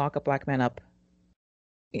to lock a black man up.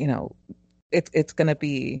 It's going to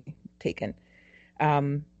be taken.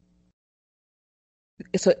 So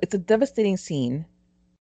it's a devastating scene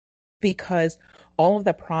because all of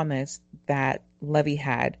the promise that Levy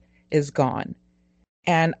had is gone.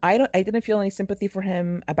 And I didn't feel any sympathy for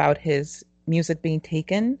him about his music being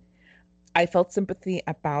taken. I felt sympathy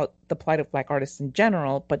about the plight of black artists in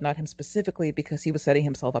general, but not him specifically because he was setting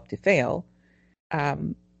himself up to fail.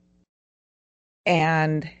 And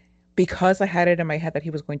because I had it in my head that he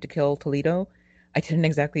was going to kill Toledo, I didn't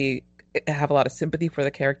exactly have a lot of sympathy for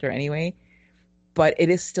the character anyway. But it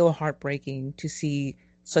is still heartbreaking to see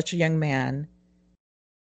such a young man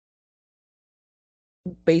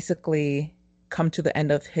basically come to the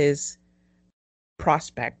end of his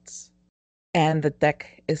prospects, and the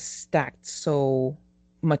deck is stacked so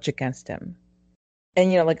much against him.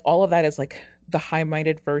 And all of that is like the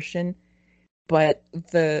high-minded version, but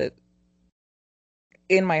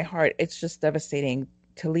in my heart it's just devastating.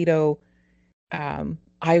 Toledo,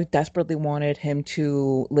 I desperately wanted him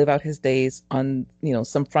to live out his days on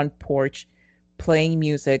some front porch playing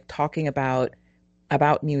music, talking about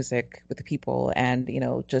music with the people, and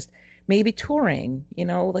just maybe touring,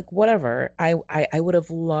 whatever. I would have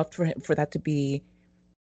loved for that to be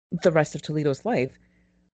the rest of Toledo's life,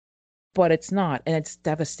 but it's not, and it's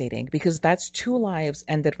devastating because that's two lives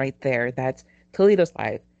ended right there. That's Toledo's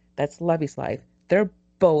life, that's Levy's life. They're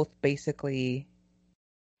both basically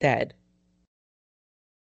dead,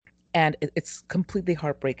 and it's completely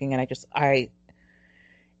heartbreaking. And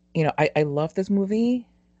I love this movie.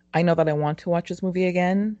 I know that I want to watch this movie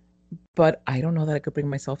again, but I don't know that I could bring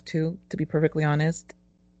myself to be perfectly honest.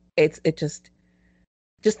 It just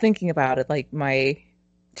thinking about it, like my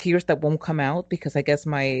tears that won't come out because I guess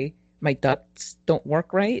my ducts don't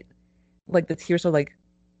work right. Like the tears are like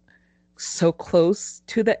so close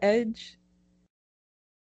to the edge.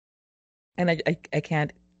 And I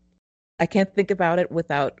can't think about it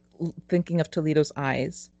without thinking of Toledo's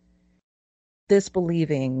eyes.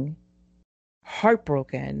 Disbelieving,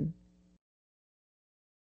 heartbroken.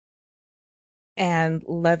 And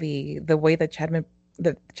Levy, the way that Chadwick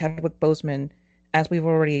Boseman, as we've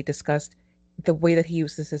already discussed, the way that he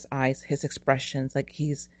uses his eyes, his expressions, like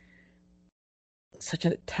he's such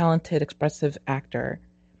a talented, expressive actor.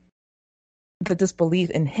 The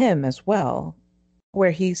disbelief in him as well,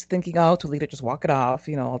 where he's thinking, "Oh, Toledo, just walk it off.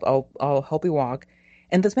 I'll help you walk."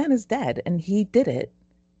 And this man is dead, and he did it,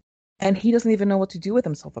 and he doesn't even know what to do with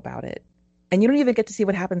himself about it. And you don't even get to see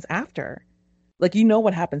what happens after. Like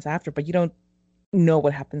what happens after, but you don't know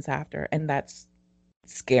what happens after, and that's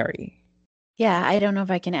scary. Yeah, I don't know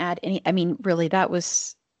if I can add any. I mean, really, that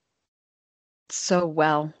was so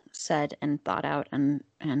well said and thought out and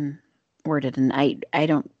worded, and I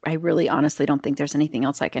really honestly don't think there's anything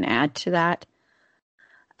else I can add to that.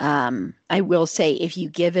 I will say, if you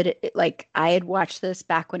give it, like, I had watched this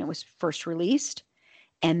back when it was first released,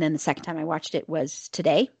 and then the second time I watched it was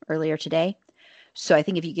earlier today. So I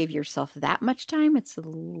think if you give yourself that much time, it's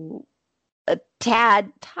a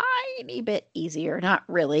tiny bit easier. Not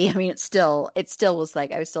really. I mean, it still was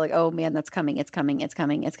like, I was still like, oh man, that's coming. It's coming. It's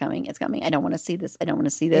coming. It's coming. It's coming. I don't want to see this. I don't want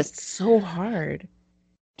to see this. It's so hard.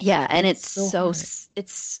 Yeah. And it's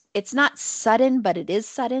it's not sudden, but it is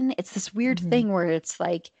sudden. It's this weird thing where it's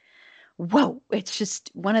like, whoa, it's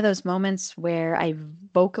just one of those moments where I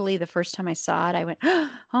vocally, the first time I saw it, I went,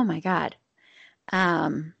 oh my God.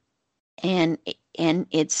 Um, and and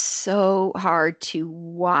it's so hard to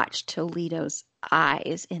watch Toledo's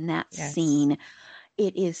eyes in that Yes. scene.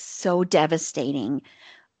 It is so devastating.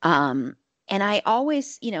 Um, and I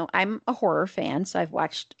always, I'm a horror fan, so I've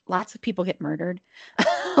watched lots of people get murdered.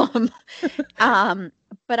 Um, um,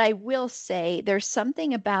 but I will say there's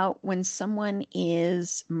something about when someone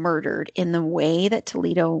is murdered in the way that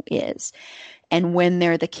Toledo is, and when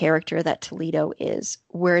they're the character that Toledo is,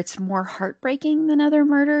 where it's more heartbreaking than other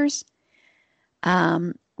murders,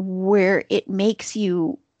 where it makes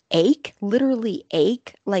you ache, literally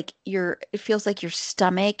ache, like it feels like your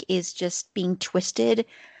stomach is just being twisted.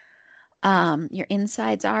 Your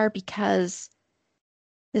insides are, because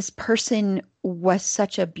this person was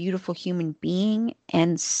such a beautiful human being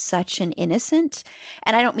and such an innocent.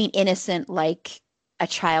 And I don't mean innocent like a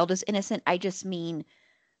child is innocent. I just mean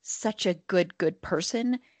such a good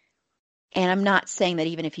person. And I'm not saying that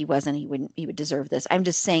even if he wasn't, he would deserve this. I'm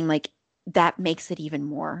just saying like that makes it even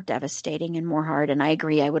more devastating and more hard. And I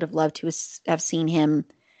agree. I would have loved to have seen him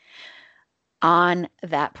on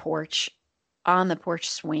that porch, on the porch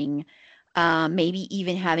swing, maybe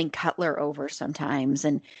even having Cutler over sometimes,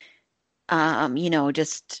 and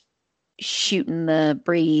just shooting the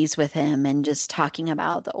breeze with him and just talking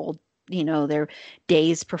about the old, their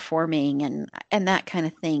days performing and that kind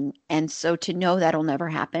of thing. And so to know that'll never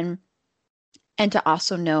happen, and to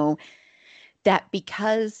also know that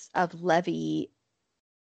because of Levy's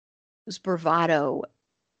bravado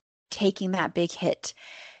taking that big hit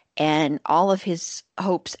and all of his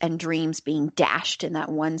hopes and dreams being dashed in that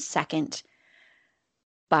 1 second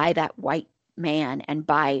by that white man and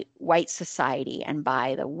by white society and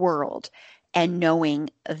by the world, and knowing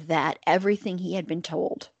that everything he had been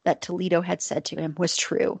told that Toledo had said to him was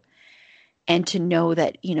true, and to know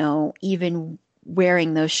that, even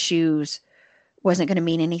wearing those shoes wasn't going to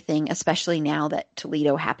mean anything, especially now that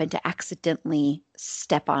Toledo happened to accidentally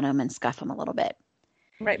step on him and scuff him a little bit.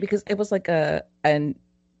 Right, because it was like an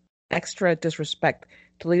extra disrespect.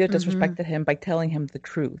 Toledo Mm-hmm. disrespected him by telling him the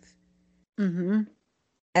truth. Mm-hmm.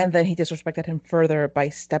 And then he disrespected him further by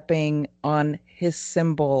stepping on his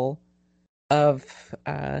symbol of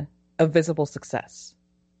visible success.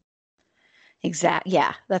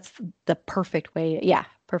 Yeah, that's the perfect way. Yeah,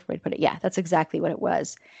 perfect way to put it. Yeah, that's exactly what it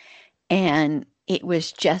was. And it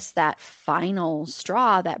was just that final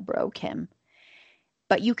straw that broke him.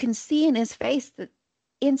 But you can see in his face that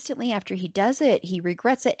instantly after he does it, he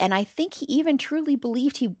regrets it. And I think he even truly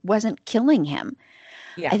believed he wasn't killing him.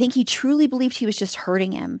 Yeah. I think he truly believed he was just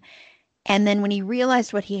hurting him. And then when he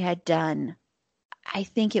realized what he had done, I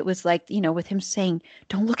think it was like, with him saying,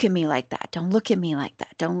 "Don't look at me like that. Don't look at me like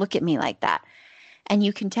that. Don't look at me like that." And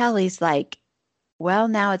you can tell he's like, well,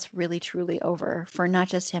 now it's really truly over for not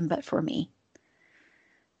just him, but for me.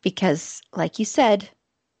 Because, like you said,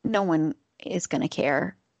 no one is going to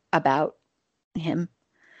care about him.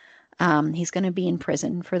 He's going to be in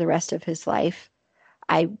prison for the rest of his life.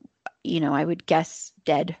 I, I would guess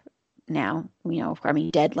dead now, I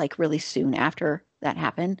mean, dead like really soon after that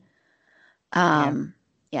happened. Yeah.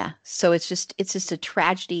 Yeah. So it's just a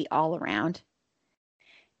tragedy all around.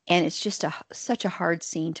 And it's just such a hard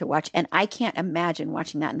scene to watch. And I can't imagine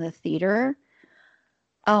watching that in the theater.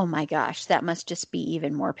 Oh my gosh, that must just be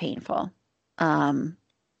even more painful. Um,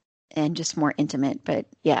 and just more intimate. But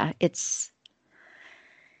yeah, it's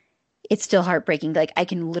still heartbreaking. Like I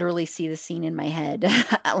can literally see the scene in my head,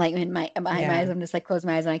 like in my behind my eyes. Yeah. I'm just like close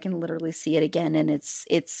my eyes and I can literally see it again. And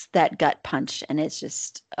it's that gut punch, and it's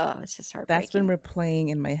just That's been heartbreaking. replaying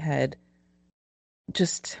in my head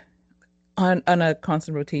just on a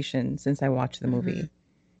constant rotation since I watched the Hmm. movie.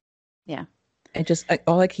 Yeah, And just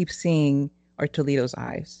all I keep seeing are Toledo's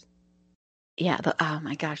eyes. yeah. Oh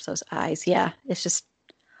my gosh, those eyes. Yeah, it's just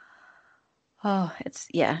it's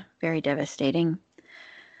yeah, very devastating.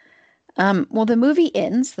 Well, the movie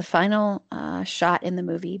ends. The final shot in the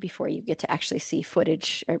movie before you get to actually see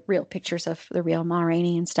footage, real pictures of the real Ma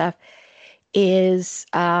Rainey and stuff, is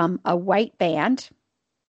a white band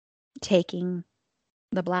taking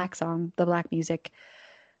the black song, the black music,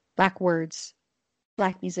 black words,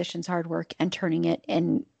 black musicians' hard work, and turning it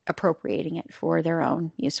and appropriating it for their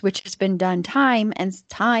own use, which has been done time and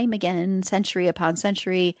time again, century upon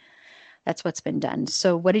century. That's what's been done.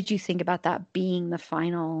 So, what did you think about that being the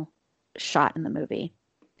final shot in the movie?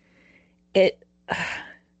 It,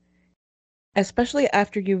 especially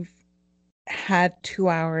after you've had 2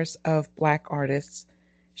 hours of Black artists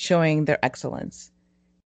showing their excellence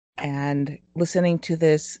and listening to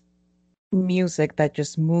this music that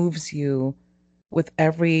just moves you with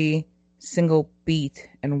every single beat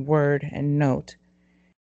and word and note.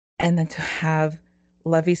 And then to have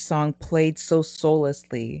Levy's song played so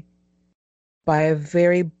soullessly by a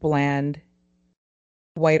very bland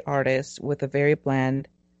white artist with a very bland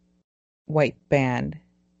white band,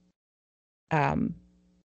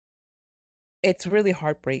 it's really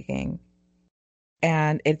heartbreaking.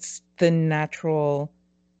 And it's the natural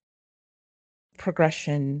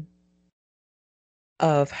progression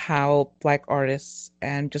of how Black artists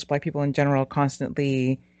and just Black people in general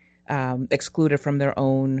constantly excluded from their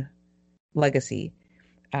own legacy.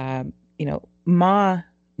 Ma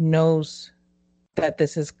knows that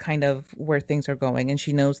this is kind of where things are going, and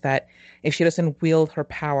she knows that if she doesn't wield her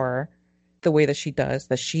power the way that she does,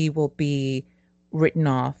 that she will be written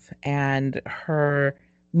off, and her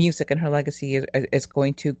music and her legacy is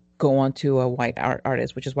going to go on to a white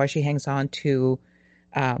artist, which is why she hangs on to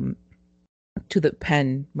the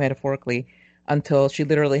pen, metaphorically, until she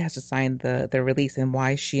literally has to sign the release, and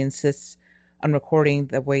why she insists on recording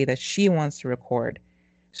the way that she wants to record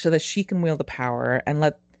so that she can wield the power and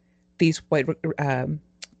let these white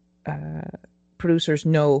producers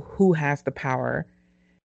know who has the power,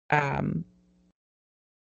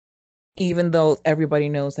 even though everybody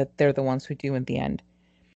knows that they're the ones who do in the end.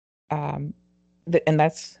 And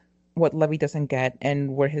that's what Levy doesn't get,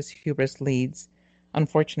 and where his hubris leads,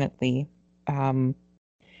 unfortunately. And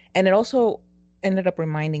it also ended up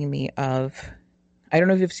reminding me of, I don't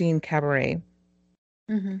know if you've seen Cabaret,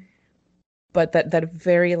 Mm-hmm. but that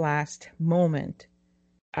very last moment,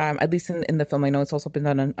 at least in the film, I know it's also been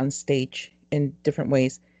done on stage in different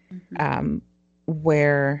ways, Mm-hmm.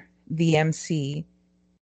 where the MC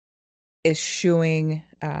is shooing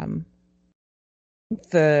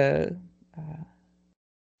the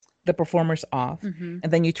performers off, Mm-hmm.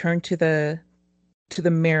 and then you turn to the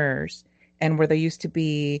mirrors, and where there used to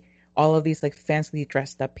be all of these like fancily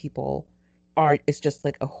dressed up people, art is just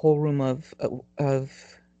like a whole room of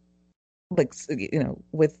like,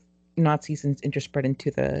 with Nazis interspread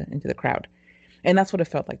into the crowd. And that's what it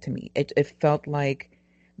felt like to me. It felt like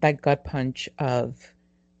that gut punch of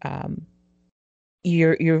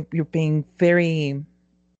you're being very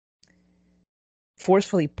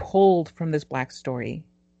forcefully pulled from this Black story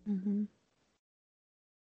Mm-hmm.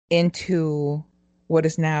 into what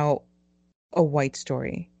is now a white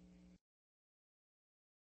story.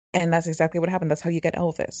 And that's exactly what happened. That's how you get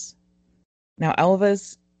Elvis. Now,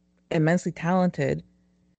 Elvis, immensely talented,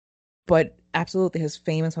 but absolutely his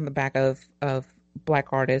fame is on the back of Black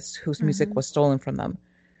artists whose music Mm-hmm. was stolen from them.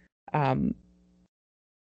 And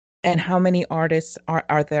how many artists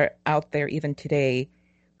are there out there even today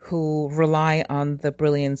who rely on the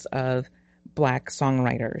brilliance of Black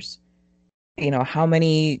songwriters? How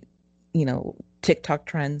many, TikTok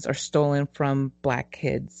trends are stolen from Black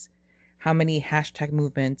kids? How many hashtag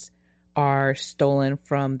movements are stolen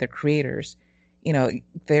from their creators?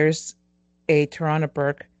 There's a Tarana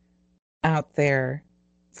Burke out there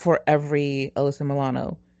for every Alyssa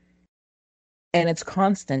Milano. And it's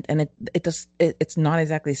constant, and it's not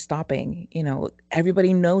exactly stopping.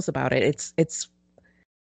 Everybody knows about it. It's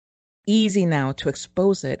easy now to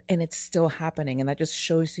expose it, and it's still happening. And that just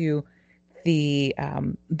shows you the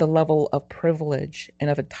level of privilege and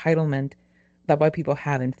of entitlement that white people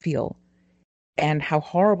have and feel, and how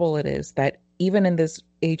horrible it is that even in this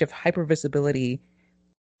age of hypervisibility,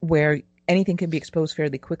 where anything can be exposed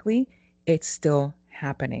fairly quickly, it's still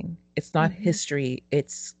happening. It's not Mm-hmm. history.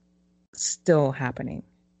 It's still happening.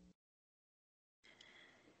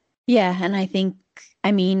 Yeah, and I think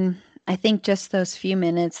just those few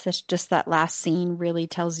minutes, just that last scene really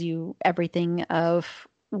tells you everything of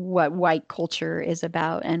what white culture is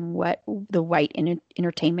about and what the white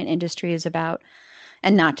entertainment industry is about,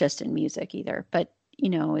 and not just in music either. But,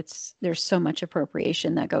 there's so much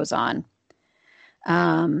appropriation that goes on.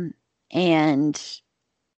 Um, and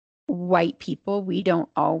white people, we don't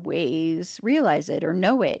always realize it or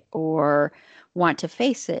know it or want to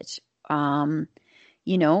face it. I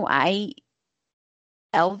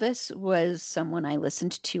Elvis was someone I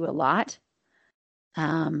listened to a lot.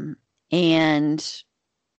 Um, and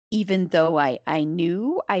even though I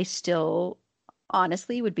knew, I still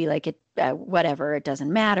honestly would be like, whatever, it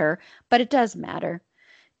doesn't matter. But it does matter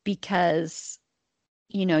because,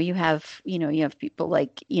 you have people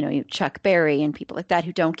like, you Chuck Berry and people like that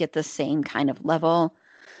who don't get the same kind of level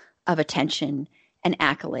of attention and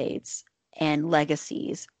accolades and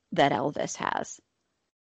legacies that Elvis has.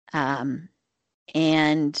 Um,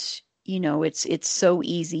 and it's so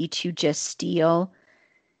easy to just steal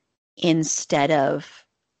instead of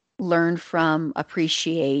learn from,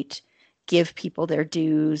 appreciate, give people their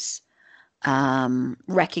dues,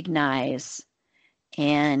 recognize,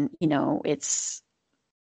 And, it's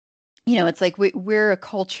like we're a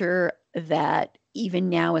culture that even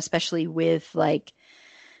now, especially with like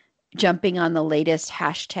jumping on the latest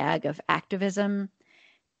hashtag of activism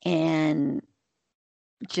and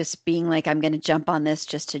just being like, I'm going to jump on this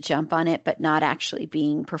just to jump on it, but not actually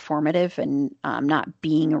being performative and not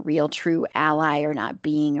being a real true ally or not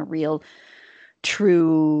being a real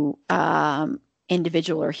true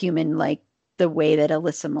individual or human, like the way that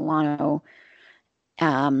Alyssa Milano,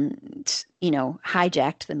 hijacked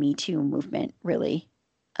the Me Too movement, really.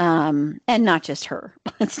 And not just her.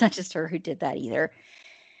 It's not just her who did that either.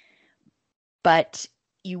 But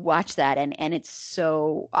you watch that and it's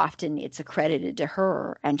so often it's accredited to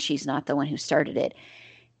her and she's not the one who started it.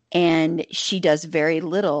 And she does very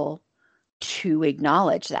little to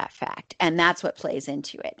acknowledge that fact. And that's what plays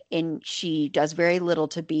into it. And she does very little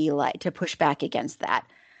to be like, to push back against that.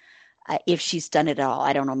 If she's done it at all,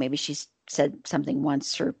 I don't know. Maybe she's said something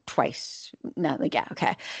once or twice. No, like, yeah,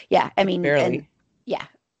 okay. Yeah. I mean, barely. And, yeah.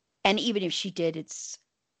 And even if she did, it's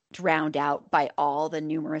drowned out by all the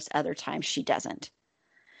numerous other times she doesn't.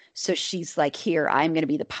 So she's like, here, I'm going to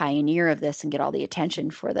be the pioneer of this and get all the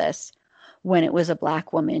attention for this, when it was a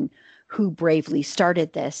Black woman who bravely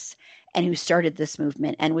started this and who started this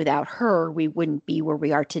movement. And without her, we wouldn't be where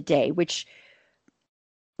we are today, which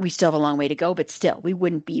we still have a long way to go, but still, we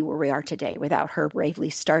wouldn't be where we are today without her bravely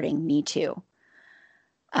starting Me Too.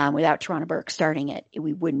 Without Tarana Burke starting it,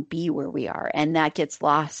 we wouldn't be where we are. And that gets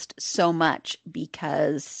lost so much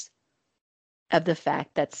because of the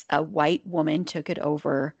fact that a white woman took it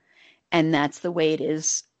over. And that's the way it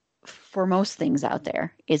is for most things out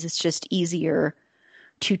there, is it's just easier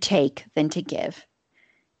to take than to give.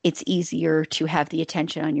 It's easier to have the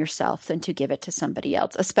attention on yourself than to give it to somebody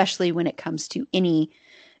else, especially when it comes to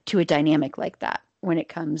a dynamic like that, when it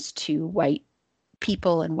comes to white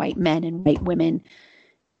people and white men and white women,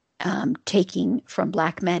 taking from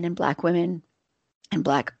Black men and Black women and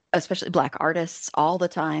especially Black artists all the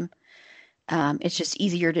time. It's just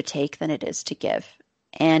easier to take than it is to give.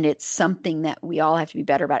 And it's something that we all have to be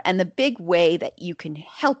better about. And the big way that you can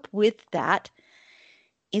help with that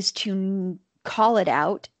is to call it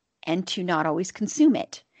out and to not always consume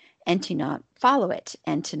it and to not follow it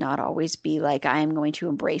and to not always be like, I am going to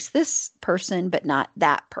embrace this person, but not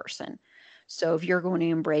that person. So if you're going to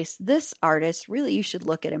embrace this artist, really you should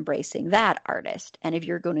look at embracing that artist. And if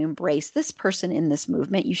you're going to embrace this person in this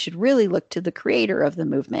movement, you should really look to the creator of the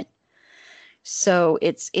movement. So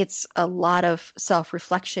it's a lot of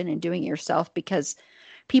self-reflection and doing it yourself, because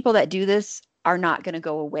people that do this are not going to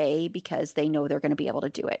go away because they know they're going to be able to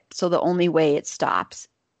do it. So the only way it stops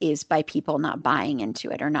is by people not buying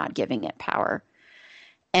into it or not giving it power.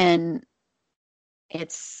 And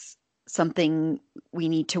it's something we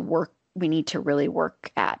need to really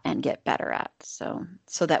work at and get better at. So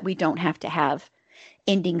that we don't have to have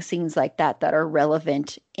ending scenes like that are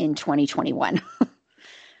relevant in 2021.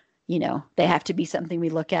 They have to be something we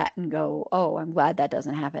look at and go, oh, I'm glad that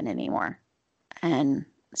doesn't happen anymore. And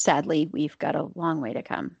sadly, we've got a long way to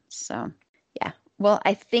come. So, yeah. Well,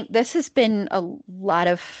 I think this has been a lot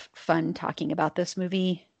of fun talking about this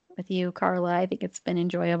movie with you, Carla. I think it's been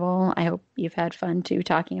enjoyable. I hope you've had fun too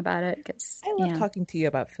talking about it. I love talking to you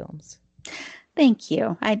about films. Thank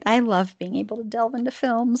you. I love being able to delve into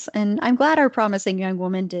films, and I'm glad our Promising Young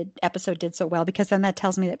Woman episode did so well, because then that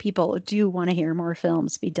tells me that people do want to hear more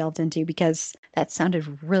films be delved into, because that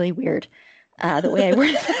sounded really weird the way I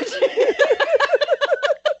worded that.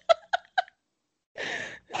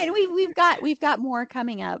 And we've got more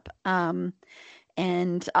coming up.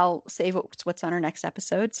 And I'll save what's on our next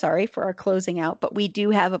episode. Sorry for our closing out, but we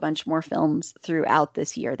do have a bunch more films throughout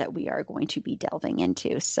this year that we are going to be delving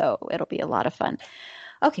into. So it'll be a lot of fun.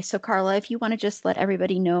 Okay, so Carla, if you want to just let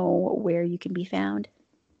everybody know where you can be found.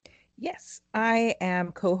 Yes, I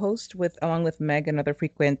am co-host along with Meg, another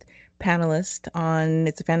frequent panelist on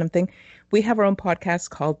It's a Fandom Thing. We have our own podcast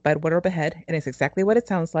called Bedwet or Behead, and it's exactly what it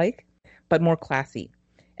sounds like, but more classy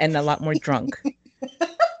and a lot more drunk.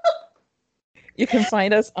 You can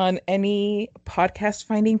find us on any podcast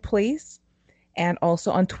finding place, and also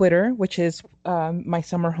on Twitter, which is my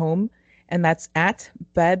summer home, and that's at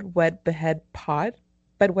Bedwet Behead Pod.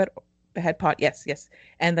 Bedwet Behead Pod, yes.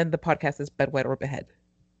 And then the podcast is Bedwet or Behead.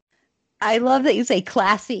 I love that you say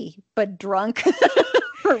classy, but drunk.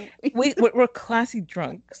 We're classy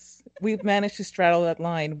drunks. We've managed to straddle that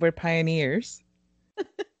line. We're pioneers.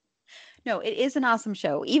 No, it is an awesome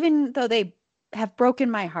show, even though they have broken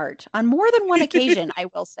my heart on more than one occasion, I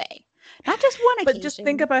will say. Not just one occasion. But just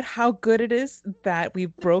think about how good it is that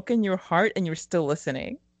we've broken your heart and you're still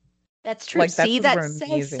listening. That's true. See, that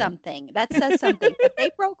says something. That says something. But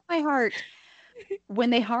they broke my heart when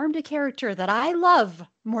they harmed a character that I love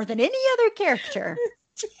more than any other character.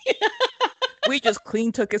 We just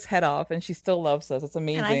clean took his head off, and she still loves us. It's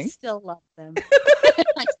amazing. And I still love them.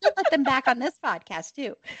 I still let them back on this podcast,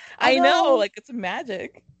 too. I know, like, it's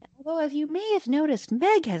magic. Although, as you may have noticed,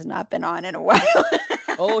 Meg has not been on in a while.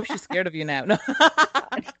 Oh, she's scared of you now. No.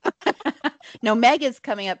 No, Meg is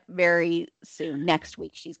coming up very soon. Next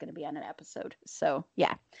week, she's going to be on an episode. So,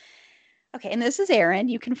 yeah. Okay, and this is Erin.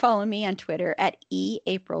 You can follow me on Twitter at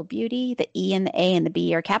eAprilBeauty. The E and the A and the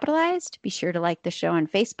B are capitalized. Be sure to like the show on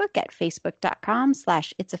Facebook at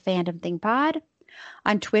facebook.com/itsafandom-thing-pod.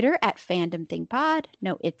 On Twitter at fandomthingpod.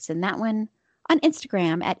 No it's in that one. On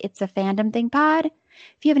Instagram at itsafandom-thing-pod.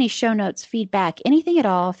 If you have any show notes, feedback, anything at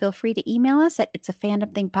all, feel free to email us at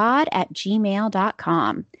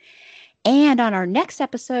itsafandomthingpod@gmail.com. And on our next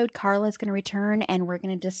episode, Carla is going to return, and we're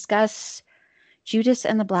going to discuss Judas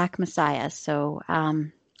and the Black Messiah. So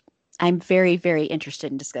I'm very, very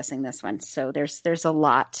interested in discussing this one. So there's a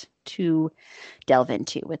lot to delve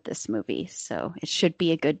into with this movie. So it should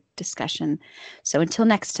be a good discussion. So until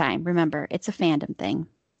next time, remember, it's a fandom thing,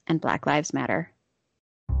 and Black Lives Matter.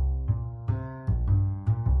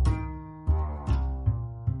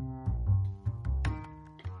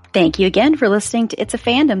 Thank you again for listening to It's a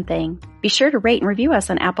Fandom Thing. Be sure to rate and review us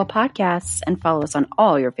on Apple Podcasts and follow us on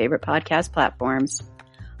all your favorite podcast platforms.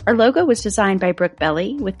 Our logo was designed by Brooke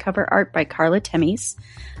Belly with cover art by Carla Temis.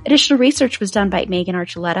 Additional research was done by Megan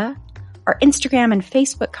Archuleta. Our Instagram and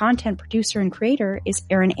Facebook content producer and creator is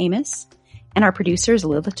Erin Amos, and our producer is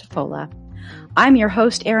Lila Tafola. I'm your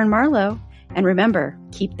host, Erin Marlowe, and remember,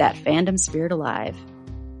 keep that fandom spirit alive.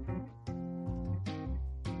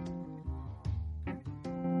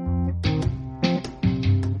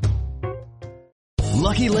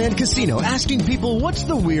 Lucky Land Casino, asking people, what's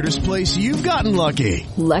the weirdest place you've gotten lucky?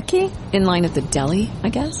 Lucky? In line at the deli, I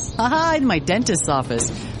guess? Aha, in my dentist's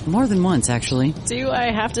office. More than once, actually. Do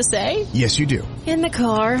I have to say? Yes, you do. In the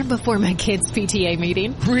car before my kids' PTA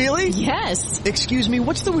meeting. Really? Yes. Excuse me,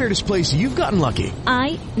 what's the weirdest place you've gotten lucky?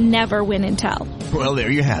 I never win and tell. Well,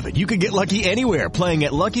 there you have it. You can get lucky anywhere, playing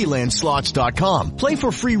at LuckyLandSlots.com. Play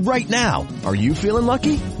for free right now. Are you feeling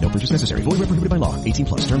lucky? No purchase necessary. Void where prohibited by law.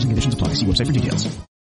 18+. Terms and conditions apply. See website for details.